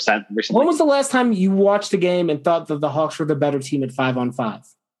 33% recently. When was the last time you watched a game and thought that the Hawks were the better team at 5-on-5?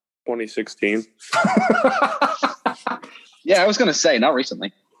 2016. Yeah, I was going to say, not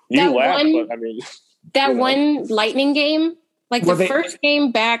recently. You laughed, but I mean... That one Lightning game, like the first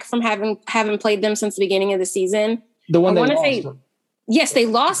game back from having played them since the beginning of the season. The one they lost. Yes, they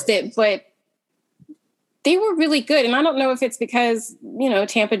lost it, but they were really good. And I don't know if it's because,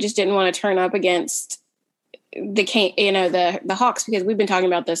 Tampa just didn't want to turn up against the Hawks, because we've been talking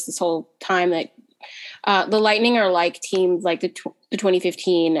about this whole time that the Lightning are like teams like the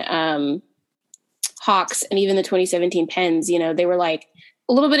 2015 Hawks and even the 2017 Pens. They were like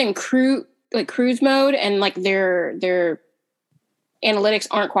a little bit like cruise mode, and like their analytics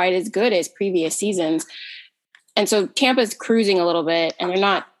aren't quite as good as previous seasons. And so Tampa's cruising a little bit,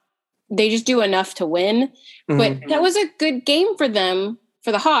 and they just do enough to win. Mm-hmm. But that was a good game for them,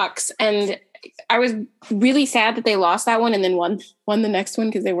 for the Hawks. And I was really sad that they lost that one and then won the next one,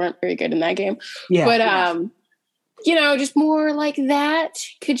 because they weren't very good in that game. Yeah. But, just more like that.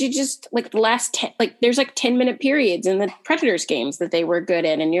 Could you just, like, the last 10, like, there's like 10-minute periods in the Predators games that they were good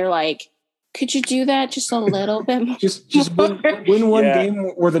in, and you're like, could you do that just a little bit more? Just win one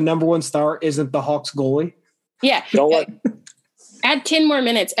game where the number one star isn't the Hawks goalie. Yeah. Add 10 more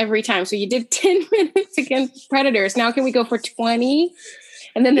minutes every time. So you did 10 minutes against Predators. Now can we go for 20?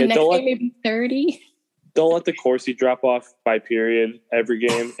 And then the next game maybe 30? Don't let the Corsi drop off by period every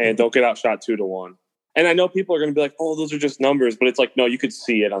game, and don't get outshot 2-1. And I know people are going to be like, "Oh, those are just numbers," but it's like, no, you could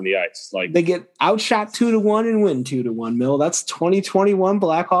see it on the ice. Like, they get outshot 2-1 and win 2-1. Mill, that's 2021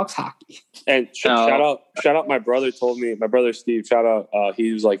 Blackhawks hockey. And shout out, my brother told me, my brother Steve, shout out.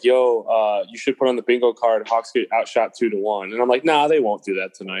 He was like, "Yo, you should put on the bingo card. Hawks get outshot 2-1," and I'm like, "Nah, they won't do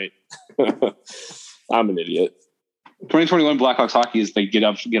that tonight." I'm an idiot. 2021 Blackhawks hockey is they get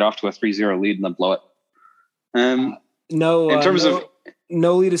off to a 3-0 lead and then blow it.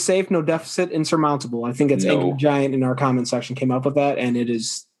 No lead is safe, no deficit insurmountable. I think it's Angry Giant in our comment section came up with that, and it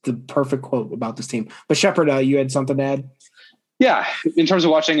is the perfect quote about this team. But Shepard, you had something to add? Yeah, in terms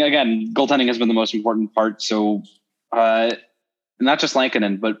of watching, again, goaltending has been the most important part. So not just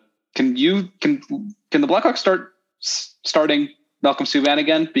Lankinen, but can the Blackhawks starting Malcolm Subban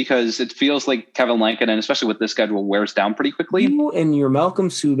again? Because it feels like Kevin Lankinen, especially with this schedule, wears down pretty quickly. You and your Malcolm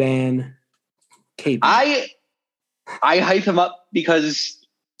Subban KP. I hype him up because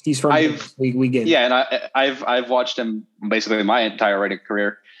he's from we get it. Yeah, and I've watched him basically my entire writing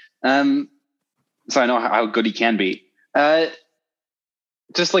career, so I know how good he can be.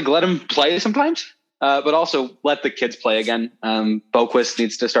 Just like let him play sometimes, but also let the kids play again. Boquist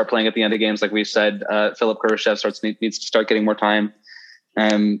needs to start playing at the end of games, like we've said. Philip Kurashev needs to start getting more time,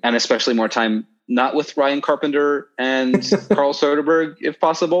 and especially more time not with Ryan Carpenter and Carl Soderberg, if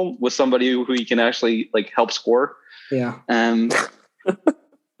possible, with somebody who he can actually like help score. Yeah.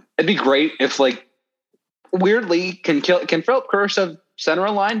 It'd be great if, like, weirdly can Philip Kurashev center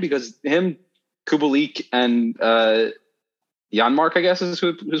a line, because him, Kubalik, and Janmark, I guess, is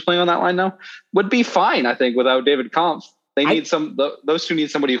who's playing on that line now, would be fine, I think, without David Kampf. They need those two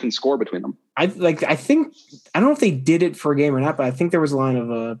need somebody who can score between them. I think I don't know if they did it for a game or not, but I think there was a line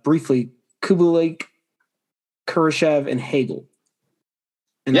of briefly Kubalik, Kurashev, and Hagel.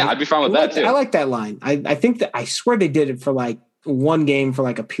 And I'd be fine with that too. I like that line. I think that I swear they did it for like one game for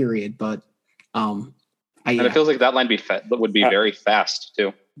like a period, but and it feels like that line would be very fast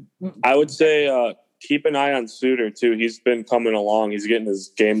too. I would say keep an eye on Suter too. He's been coming along. He's getting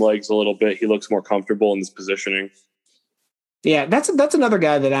his game legs a little bit. He looks more comfortable in his positioning. Yeah, that's another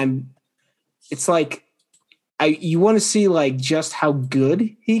guy that it's like you want to see like just how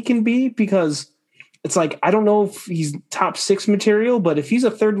good he can be, because it's like, I don't know if he's top 6 material, but if he's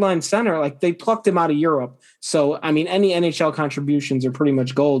a third line center, like they plucked him out of Europe. So, I mean, any NHL contributions are pretty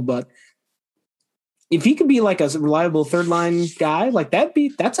much gold, but if he could be like a reliable third line guy, like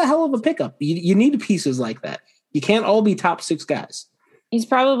that's a hell of a pickup. You need pieces like that. You can't all be top 6 guys. He's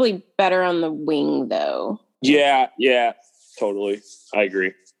probably better on the wing though. Yeah, totally. I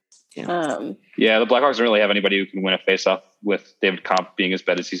agree. The Blackhawks don't really have anybody who can win a faceoff with David Kampf being as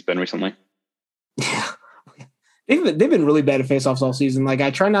bad as he's been recently. Yeah, they've been really bad at faceoffs all season. Like, I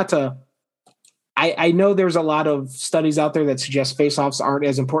try not to. I know there's a lot of studies out there that suggest faceoffs aren't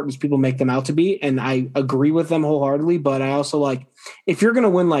as important as people make them out to be, and I agree with them wholeheartedly. But I also if you're going to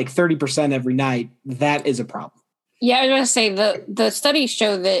win like 30% every night, that is a problem. Yeah, I was going to say the studies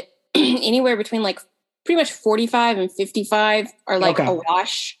show that anywhere between like pretty much 45 and 55 are like a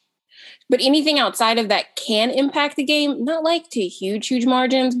wash. But anything outside of that can impact the game, not like to huge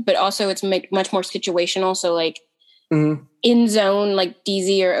margins, but also it's much more situational. So like in zone, like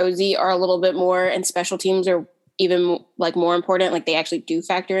DZ or OZ are a little bit more, and special teams are even like more important. Like they actually do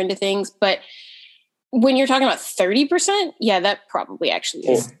factor into things. But when you're talking about 30%, that probably actually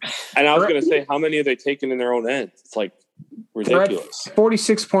is. And I was going to say, how many have they taken in their own end? It's like ridiculous.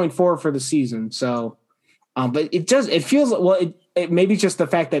 46.4 for the season. So, but it feels it maybe just the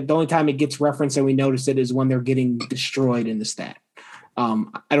fact that the only time it gets referenced and we notice it is when they're getting destroyed in the stat. I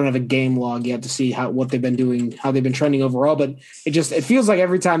don't have a game log yet to see what they've been doing, how they've been trending overall, but it feels like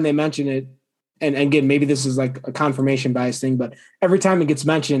every time they mention it, and again, maybe this is like a confirmation bias thing, but every time it gets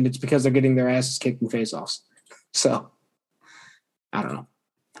mentioned, it's because they're getting their asses kicked in faceoffs. So I don't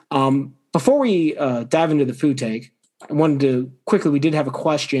know. Before we dive into the food take, wanted to quickly, we did have a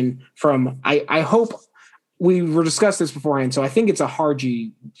question from, I hope we were discussed this beforehand. So I think it's a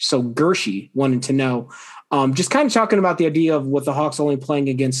Harji. So Gershi wanted to know, just kind of talking about the idea of with the Hawks only playing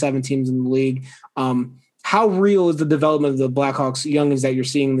against 7 teams in the league. How real is the development of the Blackhawks youngins that you're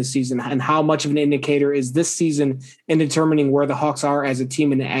seeing this season, and how much of an indicator is this season in determining where the Hawks are as a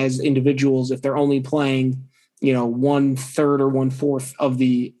team and as individuals if they're only playing, 1/3 or 1/4 of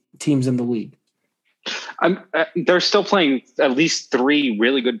the teams in the league? They're still playing at least 3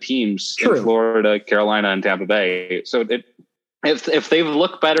 really good teams in Florida, Carolina, and Tampa Bay. So if they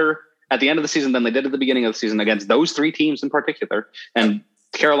look better at the end of the season than they did at the beginning of the season against those 3 teams in particular, and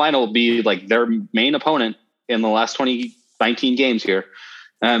Carolina will be like their main opponent in the last 19 games here,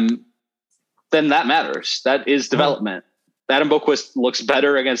 then that matters. That is development. Adam Boquist looks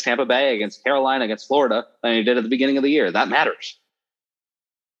better against Tampa Bay, against Carolina, against Florida than he did at the beginning of the year. That matters.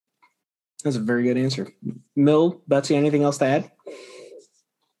 That's a very good answer. Mill, Betsy, anything else to add?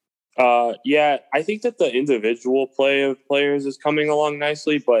 Yeah, I think that the individual play of players is coming along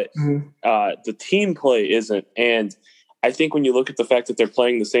nicely, but the team play isn't. And I think when you look at the fact that they're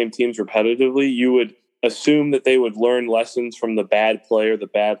playing the same teams repetitively, you would assume that they would learn lessons from the bad play or the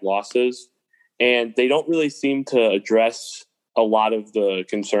bad losses. And they don't really seem to address a lot of the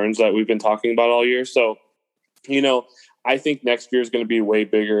concerns that we've been talking about all year. So, I think next year is going to be way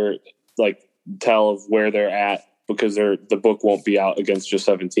bigger, tell of where they're at, because the book won't be out against just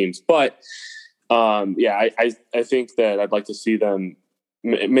 7 teams. But I think that I'd like to see them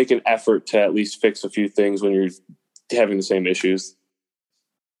make an effort to at least fix a few things when you're having the same issues.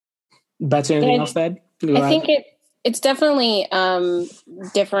 Betsy, anything else to add? I think it's definitely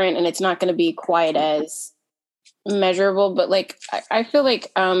different, and it's not going to be quite as measurable. But I feel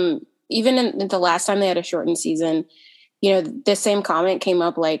like even in the last time they had a shortened season, this same comment came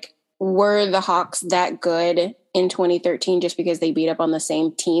up, were the Hawks that good in 2013 just because they beat up on the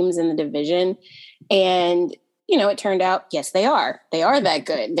same teams in the division? And it turned out, yes, they are. They are that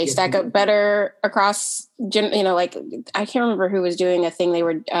good. They stack up better across, I can't remember who was doing a thing. They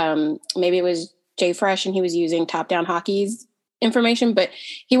were, maybe it was Jay Fresh, and he was using Top Down Hockey's information, but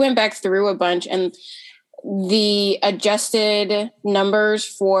he went back through a bunch, and the adjusted numbers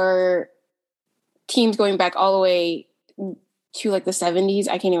for teams going back all the way to the 70s,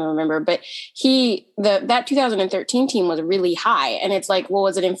 I can't even remember, but that 2013 team was really high, and it's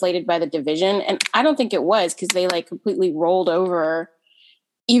was it inflated by the division? And I don't think it was, because they completely rolled over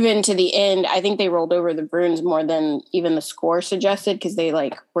even to the end. I think they rolled over the Bruins more than even the score suggested, because they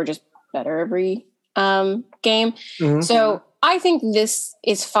were just better every game. Mm-hmm. So I think this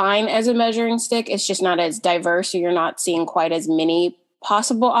is fine as a measuring stick. It's just not as diverse, so you're not seeing quite as many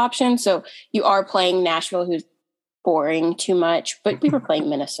possible options. So you are playing Nashville, who's boring too much, but we were playing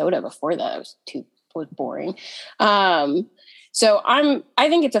Minnesota before that. It was boring. So I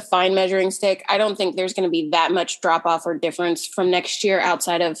think it's a fine measuring stick. I don't think there's going to be that much drop off or difference from next year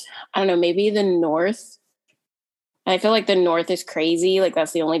outside of, I don't know, maybe the North. I feel like the North is crazy.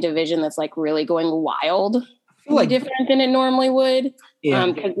 That's the only division that's really going wild, different than it normally would.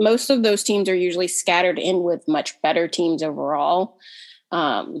 Yeah. Because most of those teams are usually scattered in with much better teams overall.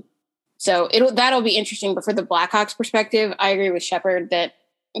 So that'll be interesting. But for the Blackhawks perspective, I agree with Shepard that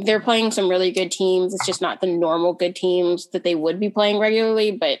they're playing some really good teams. It's just not the normal good teams that they would be playing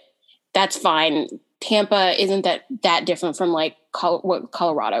regularly, but that's fine. Tampa isn't that different from what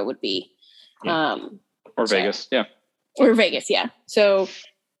Colorado would be. Yeah. Or Vegas. Yeah. Or Vegas. Yeah. So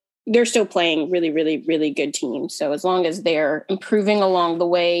they're still playing really, really, really good teams. So as long as they're improving along the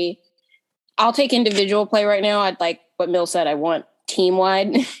way, I'll take individual play right now. I'd like what Mill said. I want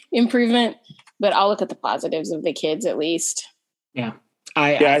team-wide improvement, but I'll look at the positives of the kids at least. Yeah. Go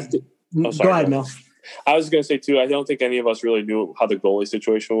ahead, Mel. I was going to say too, I don't think any of us really knew how the goalie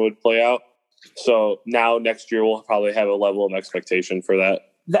situation would play out. So now next year we'll probably have a level of expectation for that.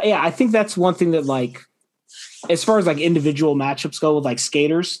 I think that's one thing that as far as individual matchups go with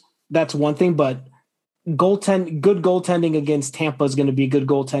skaters, that's one thing, but good goaltending against Tampa is going to be good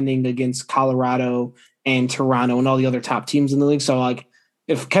goaltending against Colorado and Toronto and all the other top teams in the league. So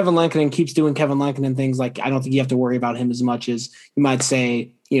if Kevin Lankinen keeps doing Kevin Lankinen things, I don't think you have to worry about him as much as you might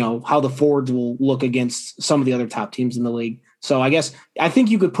say, how the forwards will look against some of the other top teams in the league. So I think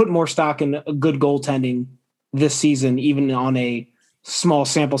you could put more stock in a good goaltending this season, even on a small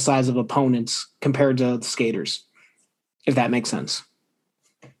sample size of opponents compared to the skaters, if that makes sense.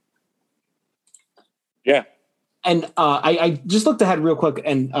 Yeah. And I just looked ahead real quick,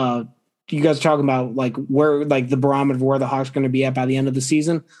 and you guys are talking about where the barometer of where the Hawks are going to be at by the end of the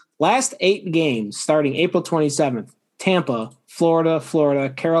season. Last 8 games starting April 27th, Tampa, Florida,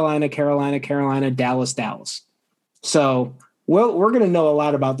 Carolina, Dallas. So we're going to know a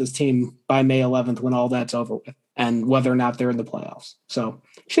lot about this team by May 11th when all that's over with and whether or not they're in the playoffs. So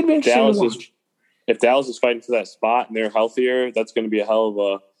should be interesting to watch. If Dallas is fighting for that spot and they're healthier, that's going to be a hell of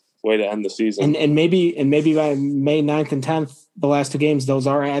a way to end the season. And maybe by May 9th and 10th, the last two games, those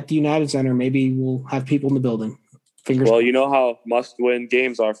are at the United Center. Maybe we'll have people in the building. Well, you know how must-win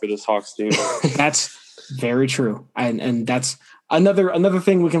games are for this Hawks team. That's very true, and that's another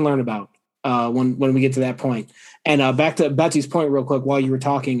thing we can learn about when we get to that point. And back to Betsy's point real quick, while you were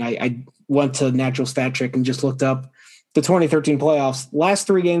talking, I went to Natural Stat Trick and just looked up the 2013 playoffs. Last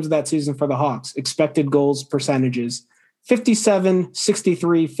three games of that season for the Hawks, expected goals percentages, 57,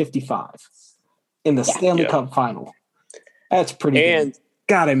 63, 55 in the Stanley Cup final. That's pretty good.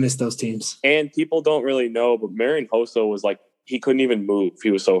 God, I miss those teams. And people don't really know, but Marian Hossa was like, he couldn't even move. He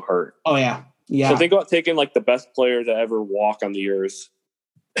was so hurt. Oh, yeah. Yeah. So think about taking like the best player to ever walk on the earth,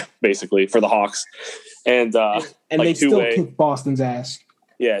 basically, for the Hawks. And like they still kick Boston's ass.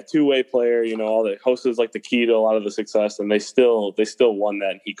 Yeah, two-way player, all that. Hossa is like the key to a lot of the success, and they still won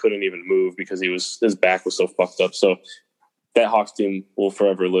that, and he couldn't even move because his back was so fucked up. So that Hawks team will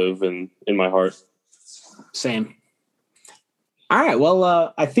forever live in my heart. Same. All right,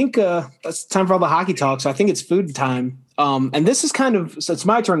 well, I think it's time for all the hockey talk, so I think it's food time. And this is so it's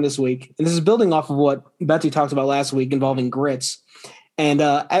my turn this week, and this is building off of what Betsy talked about last week involving grits. And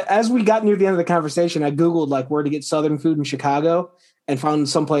as we got near the end of the conversation, I Googled like where to get Southern food in Chicago and found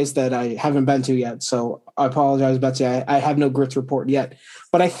some place that I haven't been to yet. So I apologize, Betsy. I have no grits report yet.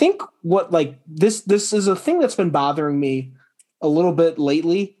 But I think what this is a thing that's been bothering me a little bit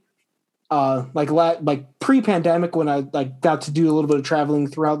lately. Like pre-pandemic when I got to do a little bit of traveling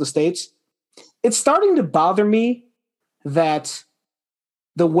throughout the States, it's starting to bother me that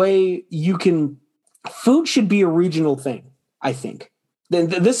the way food should be a regional thing. I think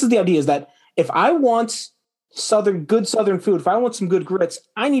this is the idea is that if I want good Southern food, if I want some good grits,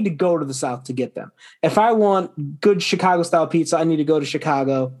 I need to go to the South to get them. If I want good Chicago style pizza, I need to go to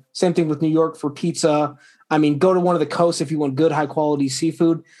Chicago. Same thing with New York for pizza. I mean, go to one of the coasts if you want good, high quality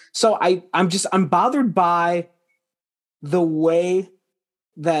seafood. So I'm bothered by the way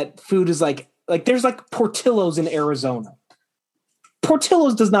that food is like there's like Portillo's in Arizona.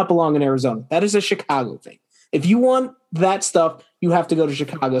 Portillo's does not belong in Arizona. That is a Chicago thing. If you want that stuff, you have to go to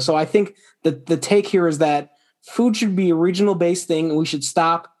Chicago. So I think that the take here is that food should be a regional based thing, and we should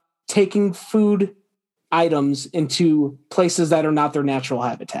stop taking food items into places that are not their natural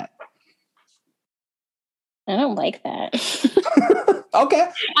habitat. I don't like that. Okay.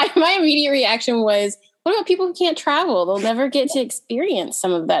 My immediate reaction was, what about people who can't travel? They'll never get to experience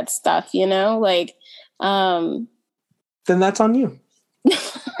some of that stuff, Then that's on you.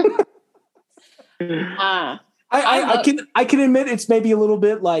 I can admit it's maybe a little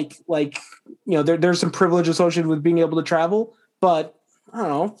bit like there's some privilege associated with being able to travel, but I don't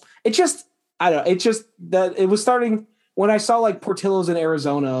know. It's just that it was starting when I saw like Portillo's in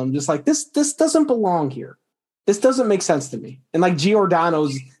Arizona. I'm just like, this doesn't belong here. This doesn't make sense to me. And like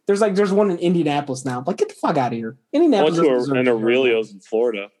Giordano's, there's one in Indianapolis now. Like, get the fuck out of here. Indianapolis and Aurelio's in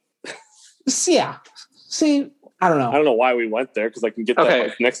Florida. Yeah. See, I don't know. I don't know why we went there because I can get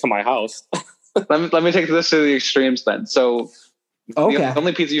that next to my house. let me take this to the extremes then. So the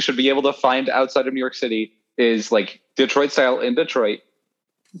only pizza you should be able to find outside of New York City is like Detroit style in Detroit,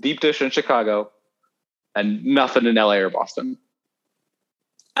 deep dish in Chicago, and nothing in LA or Boston.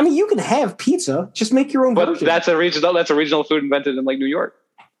 I mean, you can have pizza, just make your own version. That's a regional food invented in like New York.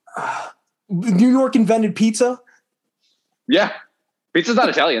 New York invented pizza? Yeah. Pizza's not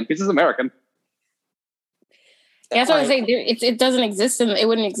Italian. Pizza's American. Yeah, that's what I say. It doesn't exist it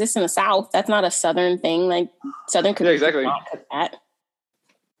wouldn't exist in the South. That's not a Southern thing. Like Southern could exactly. not cook that.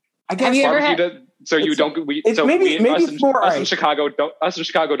 I guess have you ever had? Us in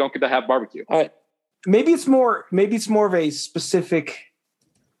Chicago don't get to have barbecue. All right. Maybe it's more of a specific.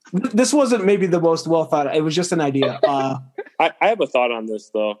 This wasn't maybe the most well thought. It was just an idea. I have a thought on this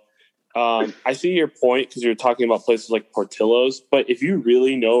though. I see your point because you're talking about places like Portillo's, but if you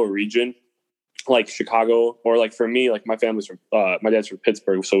really know a region like Chicago, or like for me, like my family's from, my dad's from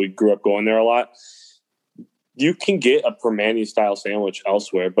Pittsburgh, so we grew up going there a lot. You can get a Permane style sandwich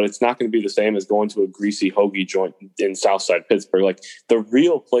elsewhere, but it's not going to be the same as going to a greasy hoagie joint in Southside Pittsburgh. Like the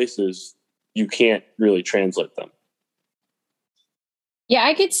real places, you can't really translate them. Yeah,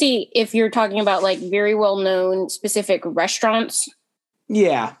 I could see if you're talking about like very well-known specific restaurants.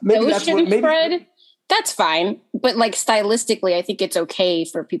 Yeah, maybe that's what spread. That's fine, but like stylistically, I think it's okay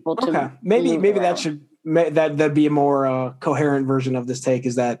for people to. Okay, maybe that'd be a more coherent version of this take.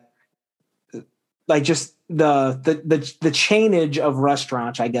 Is that like just the chainage of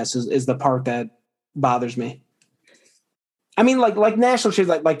restaurants? I guess is the part that bothers me. I mean, like national chains,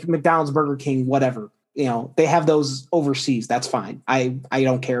 like McDonald's, Burger King, whatever. You know, they have those overseas. That's fine. I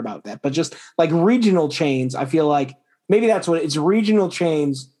don't care about that. But just like regional chains, I feel like maybe that's what it's. Regional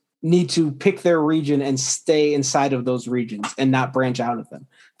chains need to pick their region and stay inside of those regions and not branch out of them.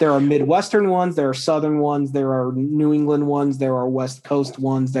 There are Midwestern ones, there are Southern ones, there are New England ones, there are West Coast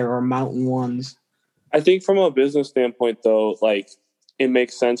ones, there are mountain ones. I think from a business standpoint, though, like it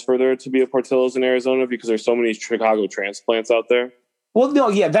makes sense for there to be a Portillo's in Arizona because there's so many Chicago transplants out there. Well, no,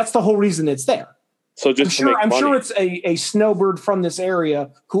 yeah, that's the whole reason it's there. So just I'm sure it's a snowbird from this area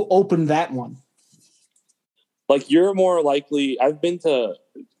who opened that one. Like you're more likely.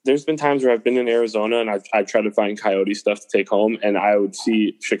 There's been times where I've been in Arizona and I've tried to find Coyote stuff to take home, and I would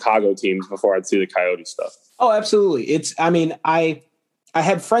see Chicago teams before I'd see the Coyote stuff. Oh, absolutely. I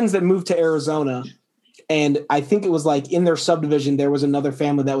had friends that moved to Arizona, and I think it was like in their subdivision there was another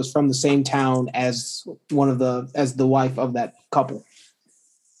family that was from the same town as the wife of that couple.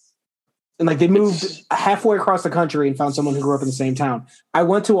 And like they moved halfway across the country and found someone who grew up in the same town. I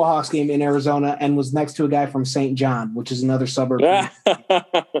went to a Hawks game in Arizona and was next to a guy from St. John, which is another suburb.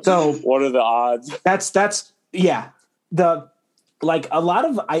 So what are the odds? That's yeah. I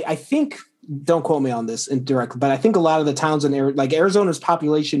think, don't quote me on this indirectly, but I think a lot of the towns in Arizona's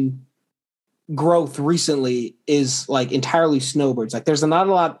population growth recently is like entirely snowbirds. Like there's not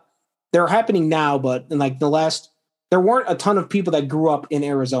a lot. They're happening now, but in like there weren't a ton of people that grew up in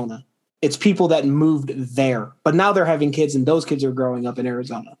Arizona. It's people that moved there, but now they're having kids, and those kids are growing up in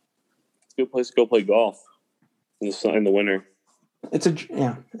Arizona. It's a good place to go play golf in the winter.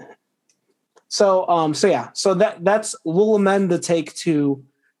 Yeah. So that's we'll amend the take to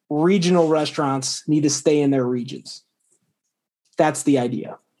regional restaurants need to stay in their regions. That's the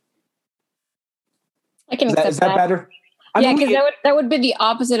idea. I can is that better? Yeah, because that would be the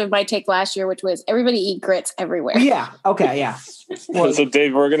opposite of my take last year, which was everybody eat grits everywhere. Yeah. Okay. Yeah. Well, so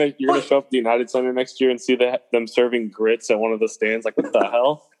Dave, you're gonna show up at the United Center next year and see them serving grits at one of the stands. Like, what the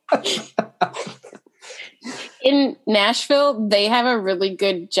hell? In Nashville, they have a really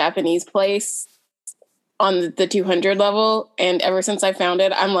good Japanese place on the 200 level, and ever since I found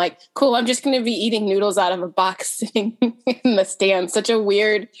it, I'm like, cool. I'm just going to be eating noodles out of a box sitting in the stand. Such a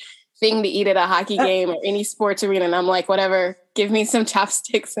weird thing to eat at a hockey game or any sports arena, and I'm like, whatever, give me some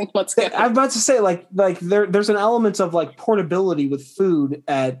chopsticks and let's go. I'm about to say like there's an element of like portability with food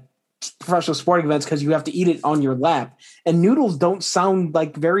at professional sporting events because you have to eat it on your lap, and noodles don't sound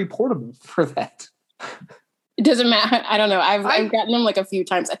like very portable for that. It doesn't matter. I don't know. I've gotten them like a few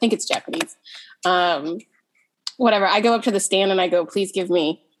times. I think it's Japanese. Whatever. I go up to the stand and I go, please give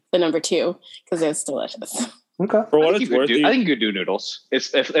me the number 2 because it's delicious. Okay. For what it's worth, I think you could do noodles.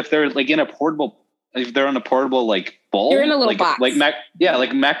 If they're like in a portable, if they're on a portable like bowl, they're in a little box, like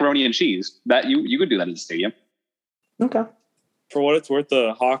macaroni and cheese. That you could do that in the stadium. Okay. For what it's worth,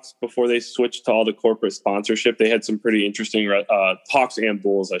 the Hawks, before they switched to all the corporate sponsorship, they had some pretty interesting Hawks and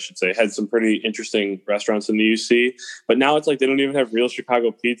Bulls, I should say, had some pretty interesting restaurants in the UC. But now it's like they don't even have real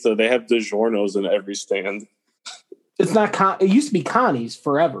Chicago pizza. They have DiGiorno's in every stand. It's not. It used to be Connie's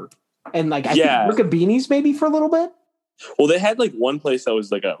forever. And like I think Rickabeeni's maybe for a little bit. Well, they had like one place that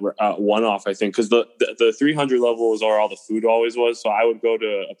was like a one-off, I think, because the 300 level was where all the food always was. So I would go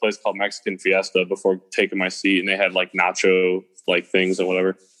to a place called Mexican Fiesta before taking my seat, and they had like nacho like things and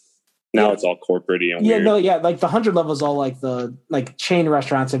whatever. Now it's all corporate-y and weird. Like the 100 level is all like the like chain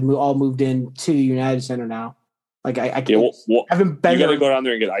restaurants have all moved in to the United Center now. Like I haven't been. You got to go down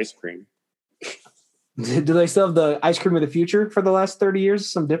there and get ice cream. Do they still have the ice cream of the future for the last 30 years?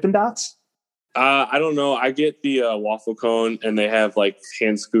 Some Dippin' Dots? I don't know. I get the waffle cone, and they have like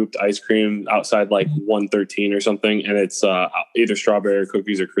hand scooped ice cream outside like 113 or something, and it's either strawberry or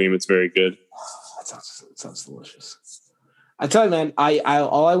cookies or cream. It's very good. That sounds delicious. I tell you, man, I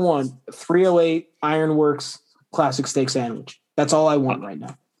all I want 308 Ironworks classic steak sandwich. That's all I want right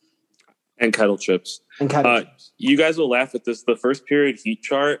now. And kettle chips. You guys will laugh at this. The first period heat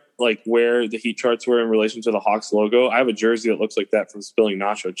chart, like where the heat charts were in relation to the Hawks logo, I have a jersey that looks like that from spilling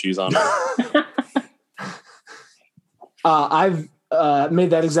nacho cheese on it. I've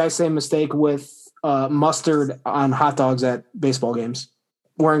made that exact same mistake with mustard on hot dogs at baseball games.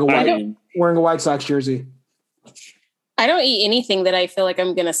 Wearing a White Sox jersey. I don't eat anything that I feel like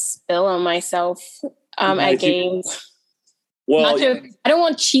I'm going to spill on myself at games. Well, I don't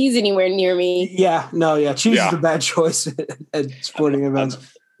want cheese anywhere near me. Yeah, cheese is a bad choice at sporting events.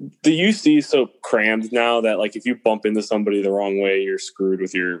 The UC is so crammed now that like if you bump into somebody the wrong way, you're screwed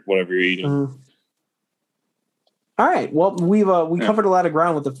with your whatever you're eating. All right. Well, we covered a lot of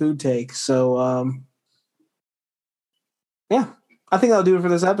ground with the food take, so I think that'll do it for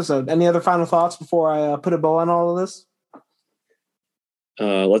this episode. Any other final thoughts before I put a bow on all of this?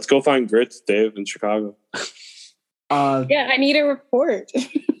 Let's go find grits, Dave, in Chicago. Yeah, I need a report.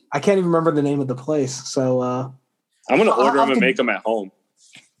 I can't even remember the name of the place, so I'm gonna order them and make them at home.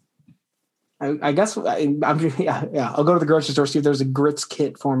 I guess I'll go to the grocery store, see if there's a grits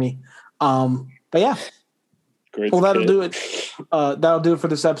kit for me. But yeah, grits well, that'll kit. do it. That'll do it for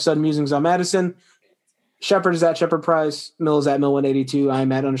this episode of Musings on Madison. Shepard is at Shepard Price. Mill is at Mill182.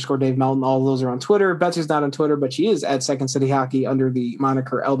 I'm at _Dave Melton. All of those are on Twitter. Betsy's not on Twitter, but she is at Second City Hockey under the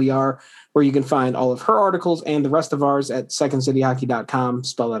moniker LBR, where you can find all of her articles and the rest of ours at secondcityhockey.com.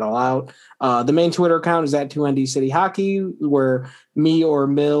 Spell that all out. The main Twitter account is at 2ND City Hockey, where me or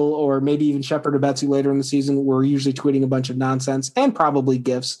Mill or maybe even Shepard or Betsy later in the season, we're usually tweeting a bunch of nonsense and probably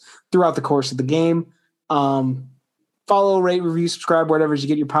GIFs throughout the course of the game. Follow, rate, review, subscribe, wherever you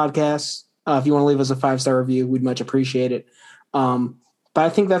get your podcasts. If you want to leave us a 5-star review, we'd much appreciate it. But I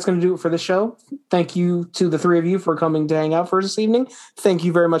think that's going to do it for the show. Thank you to the three of you for coming to hang out for us this evening. Thank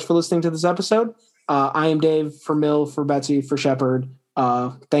you very much for listening to this episode. I am Dave, for Mill, for Betsy, for Shepard.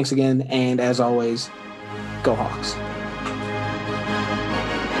 Thanks again. And as always, go Hawks.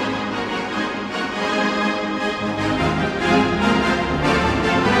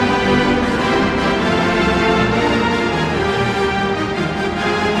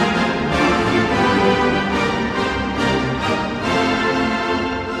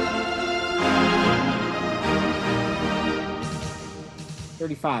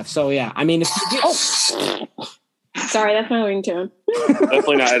 So yeah, I mean, if you get Sorry, that's my ringtone.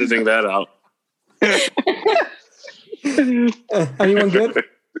 Definitely not editing that out. Anyone good?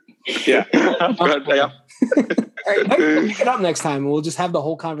 Yeah. Good, yeah. All right, pick it up next time. We'll just have the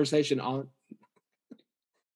whole conversation on